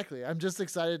 I'm just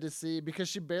excited to see, because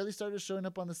she barely started showing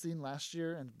up on the scene last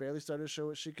year and barely started to show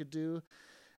what she could do.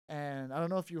 And I don't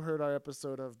know if you heard our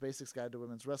episode of Basics Guide to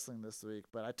Women's Wrestling this week,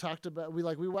 but I talked about, we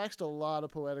waxed a lot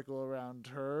of poetical around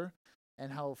her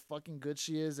and how fucking good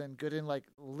she is, and good in like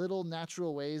little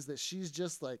natural ways that she's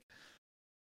just like,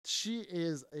 she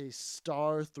is a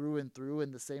star through and through,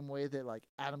 in the same way that like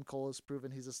Adam Cole has proven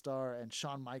he's a star and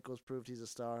Shawn Michaels proved he's a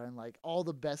star, and like all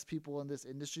the best people in this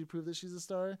industry prove that she's a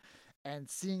star. And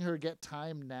seeing her get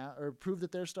time now, or prove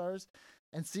that they're stars,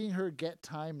 and seeing her get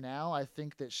time now, I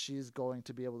think that she's going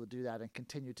to be able to do that and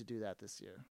continue to do that this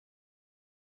year.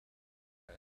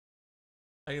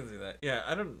 I can see that. Yeah,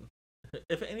 I don't.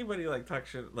 If anybody like talks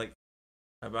shit like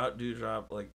about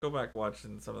Doudrop, like go back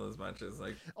watching some of those matches.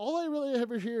 Like all I really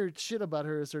ever hear shit about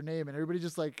her is her name, and everybody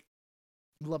just like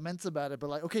laments about it. But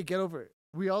like, okay, get over it.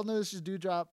 We all know she's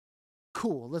Doudrop.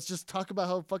 Cool. Let's just talk about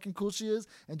how fucking cool she is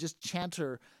and just chant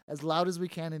her as loud as we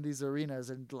can in these arenas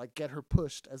and like get her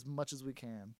pushed as much as we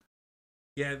can.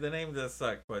 Yeah, the name does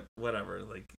suck, but whatever.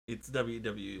 Like, it's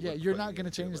WWE. Yeah, you're not gonna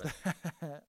change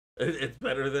that. It's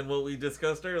better than what we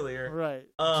discussed earlier. Right.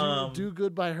 Do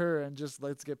good by her and just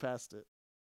let's get past it.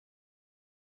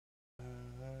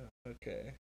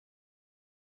 Okay.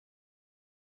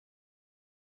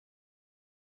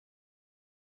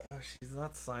 She's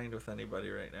not signed with anybody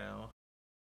right now.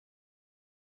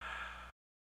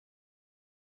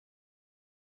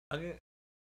 Okay.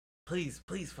 Please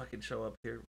fucking show up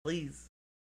here. Please.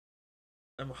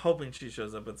 I'm hoping she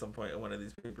shows up at some point in one of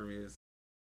these pay-per-views.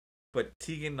 But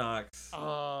Tegan Knox.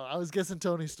 Oh, I was guessing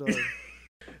Tony Storm.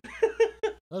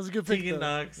 That was a good pick. Tegan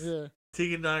though. Knox. Yeah.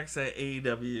 Tegan Knox at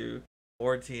AEW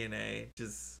or TNA.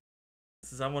 Just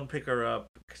someone pick her up.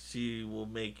 She will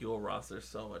make your roster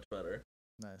so much better.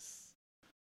 Nice.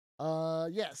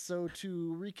 Yeah, so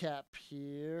to recap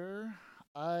here,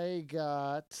 I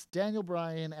got Daniel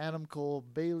Bryan, Adam Cole,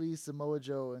 Bayley, Samoa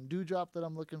Joe, and Doudrop that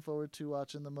I'm looking forward to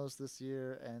watching the most this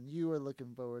year, and you are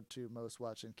looking forward to most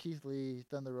watching Keith Lee,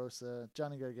 Thunder Rosa,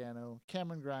 Johnny Gargano,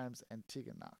 Cameron Grimes, and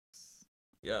Tegan Knox.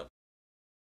 Yep.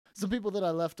 Some people that I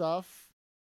left off,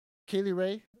 Kaylee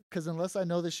Ray, because unless I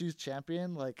know that she's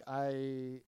champion,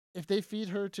 if they feed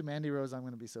her to Mandy Rose, I'm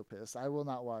going to be so pissed. I will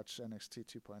not watch NXT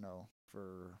 2.0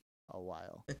 for a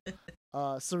while.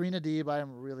 Serena Deeb, I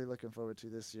am really looking forward to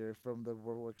this year from the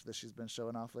work that she's been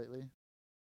showing off lately.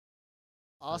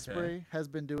 Osprey has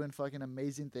been doing fucking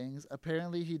amazing things.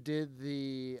 Apparently, he did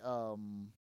the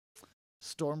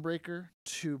Stormbreaker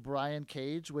to Brian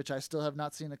Cage, which I still have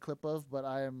not seen a clip of, but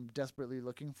I am desperately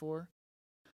looking for.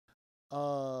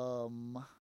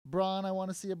 Braun, I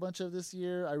want to see a bunch of this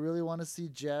year. I really want to see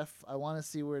Jeff. I want to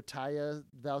see where Taya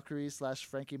Valkyrie /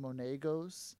 Frankie Monet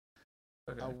goes.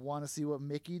 Okay. I want to see what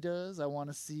Mickey does. I want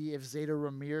to see if Zeta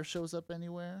Ramir shows up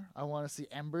anywhere. I want to see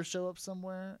Ember show up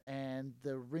somewhere. And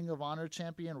the Ring of Honor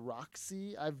champion,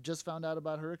 Roxy, I've just found out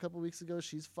about her a couple weeks ago.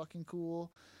 She's fucking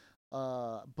cool.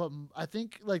 But I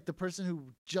think like the person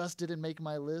who just didn't make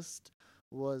my list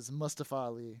was Mustafa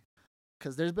Ali.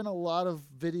 Because there's been a lot of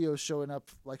videos showing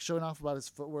off about his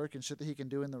footwork and shit that he can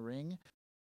do in the ring.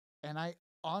 And I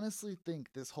honestly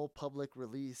think this whole public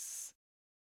release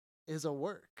is a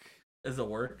work. Is a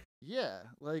work? Yeah.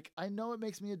 Like, I know it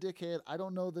makes me a dickhead. I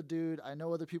don't know the dude. I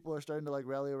know other people are starting to, like,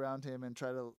 rally around him and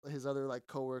his other, like,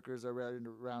 coworkers are rallying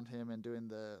around him and doing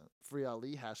the Free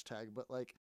Ali hashtag. But,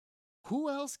 like, who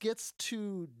else gets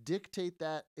to dictate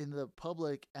that in the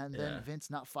public and then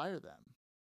Vince not fire them?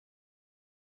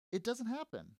 It doesn't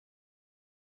happen.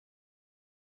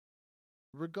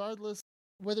 Regardless,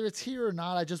 whether it's here or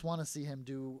not, I just want to see him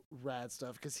do rad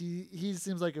stuff because he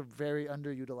seems like a very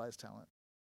underutilized talent.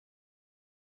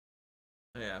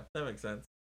 Yeah, that makes sense.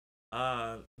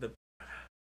 The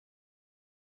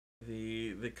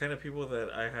kind of people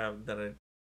that I have that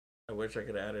I wish I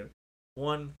could have added.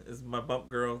 One is my bump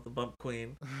girl, the bump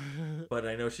queen, but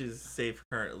I know she's safe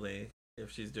currently if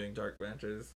she's doing dark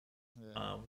matches.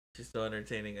 Yeah. She's still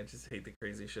entertaining. I just hate the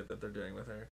crazy shit that they're doing with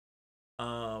her.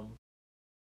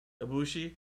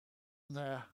 Ibushi.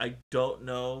 Yeah. I don't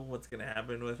know what's gonna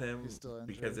happen with him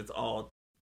because it's all,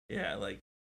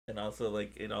 and also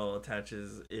like it all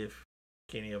attaches if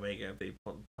Kenny Omega if they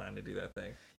plan to do that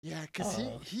thing. Yeah, because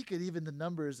he could even the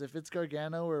numbers if it's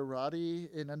Gargano or Roddy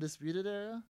in Undisputed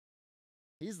Era.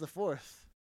 He's the fourth.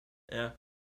 Yeah.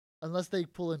 Unless they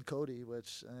pull in Cody,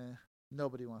 which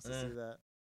nobody wants to see that.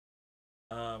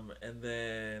 And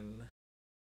then,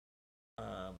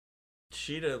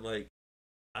 Sheeta, like,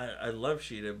 I love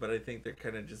Sheeta, but I think they're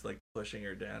kind of just, like, pushing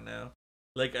her down now.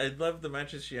 Like, I love the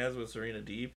matches she has with Serena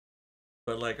Deeb,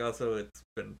 but, like, also it's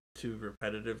been too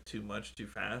repetitive, too much, too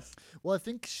fast. Well, I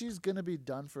think she's going to be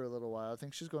done for a little while. I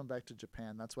think she's going back to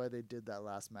Japan. That's why they did that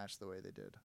last match the way they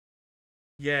did.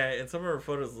 Yeah, and some of her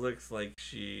photos looks like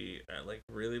she, like,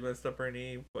 really messed up her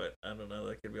knee, but I don't know,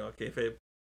 that could be all kayfabe.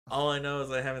 All I know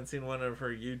is I haven't seen one of her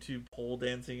YouTube pole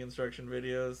dancing instruction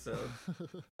videos, so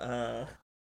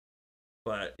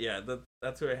but yeah,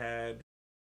 that's who I had.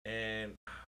 And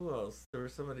who else? There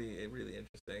was somebody really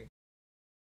interesting.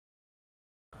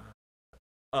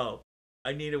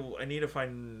 I need to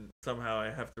find somehow I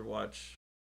have to watch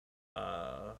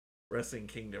Wrestling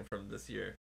Kingdom from this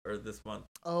year or this month.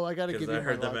 Oh, I gotta give you my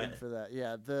login for that.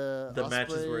 Yeah, the Osprey,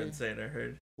 matches were insane. I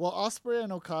heard. Well, Osprey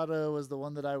and Okada was the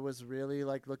one that I was really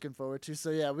like looking forward to.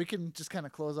 So yeah, we can just kind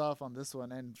of close off on this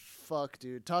one. And fuck,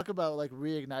 dude, talk about like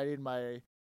reigniting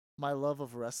my love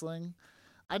of wrestling.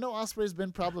 I know Osprey's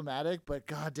been problematic, but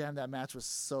goddamn, that match was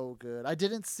so good. I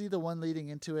didn't see the one leading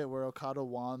into it where Okada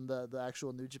won the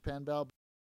actual New Japan belt.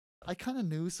 I kind of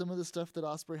knew some of the stuff that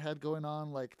Osprey had going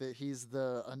on, like that he's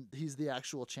the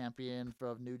actual champion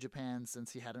of New Japan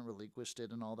since he hadn't relinquished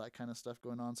it and all that kind of stuff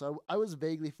going on. So I was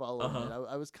vaguely following it.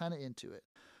 I was kind of into it.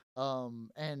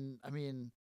 And I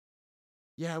mean,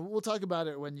 Yeah, we'll talk about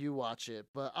it when you watch it,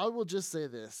 but I will just say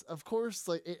this. Of course,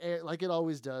 like it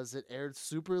always does, it aired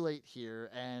super late here,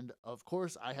 and of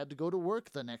course I had to go to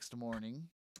work the next morning,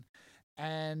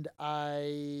 and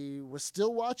I was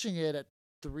still watching it at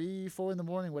 3, 4 in the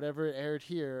morning, whatever it aired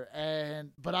here,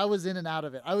 and but I was in and out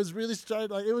of it. I was really trying,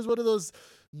 like it was one of those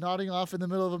nodding off in the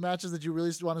middle of a matches that you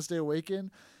really want to stay awake in.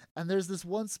 And there's this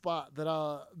one spot that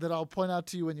I'll point out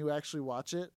to you when you actually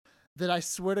watch it that I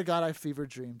swear to God I fever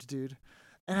dreamed, dude.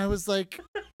 And I was like,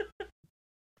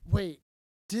 wait,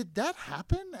 did that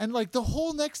happen? And like the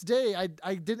whole next day,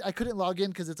 I couldn't log in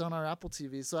because it's on our Apple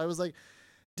TV. So I was like,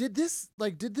 did this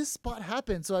spot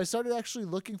happen? So I started actually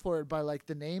looking for it by like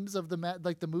the names of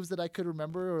like the moves that I could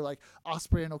remember, or like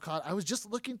Osprey and Okada. I was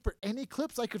just looking for any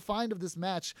clips I could find of this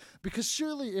match, because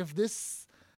surely if this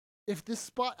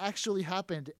spot actually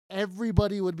happened,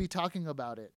 everybody would be talking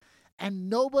about it, and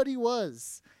nobody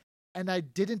was. And I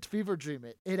didn't fever dream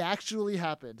it. It actually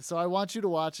happened. So I want you to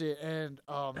watch it. And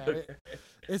oh man,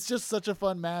 it's just such a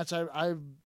fun match.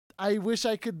 I wish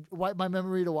I could wipe my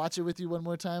memory to watch it with you one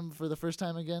more time for the first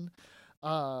time again.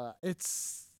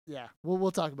 It's yeah.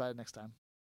 We'll talk about it next time.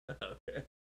 Okay.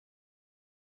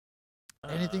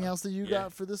 Anything else that you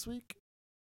got for this week?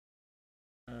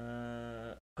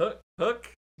 Hook.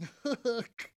 Hook.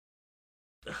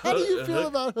 How do you feel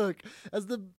about Hook? As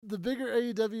the bigger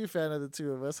AEW fan of the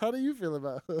two of us, how do you feel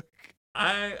about Hook?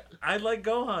 I like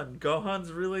Gohan.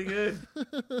 Gohan's really good.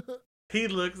 He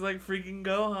looks like freaking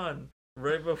Gohan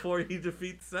right before he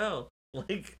defeats Cell.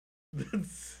 Like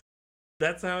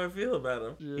that's how I feel about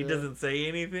him. Yeah. He doesn't say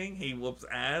anything. He whoops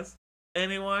ass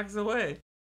and he walks away.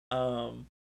 I'm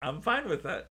fine with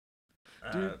that.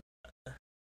 Dude,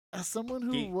 as someone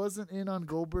who wasn't in on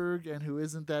Goldberg and who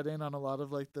isn't that in on a lot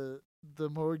of like the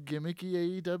more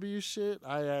gimmicky AEW shit,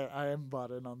 I am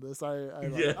bought in on this. I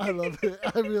love it.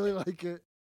 I really like it.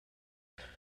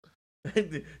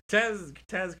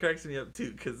 Taz cracks me up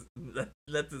too, because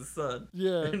that's his son.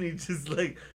 Yeah, and he just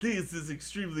like this is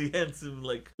extremely handsome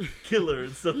like killer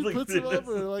and stuff like that. He puts him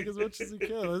over like as much as he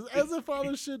can, as a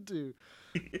father should do.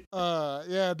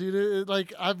 Yeah, dude.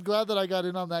 Like, I'm glad that I got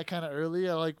in on that kind of early.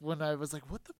 Like when I was like,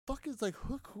 "What the fuck is like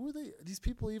Hook? Who are they? These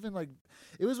people even like?"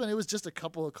 It was when it was just a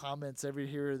couple of comments every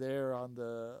here or there on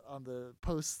the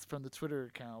posts from the Twitter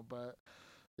account. But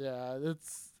yeah,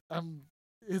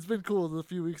 it's been cool the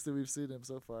few weeks that we've seen him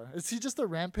so far. Is he just a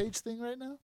Rampage thing right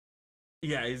now?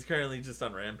 Yeah, he's currently just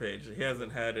on Rampage. He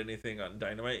hasn't had anything on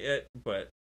Dynamite yet, but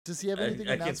does he have anything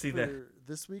announced for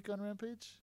this week on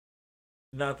Rampage?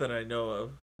 Not that I know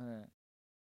of. All right.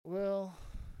 Well,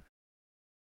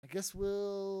 I guess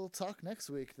we'll talk next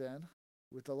week then,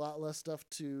 with a lot less stuff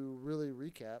to really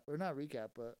recap, or not recap,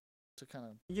 but to kind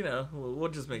of we'll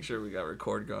just make sure we got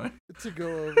record going to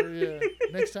go over. Yeah,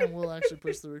 next time we'll actually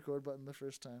push the record button the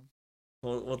first time.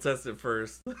 We'll test it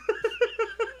first.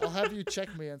 I'll have you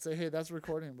check me and say, hey, that's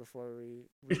recording before we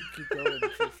keep going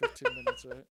for 15 minutes,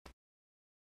 right?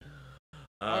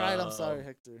 All right, I'm sorry,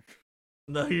 Hector.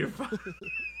 No, you're fine.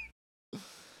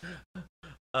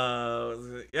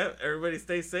 Yeah, everybody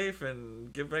stay safe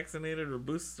and get vaccinated or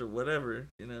boosted or whatever.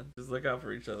 Just look out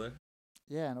for each other.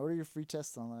 Yeah, and order your free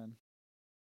tests online.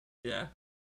 Yeah.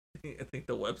 I think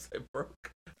the website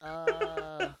broke.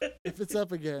 If it's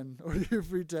up again, order your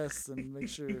free tests and make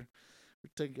sure we're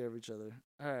taking care of each other.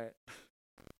 All right.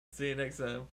 See you next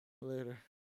time. Later.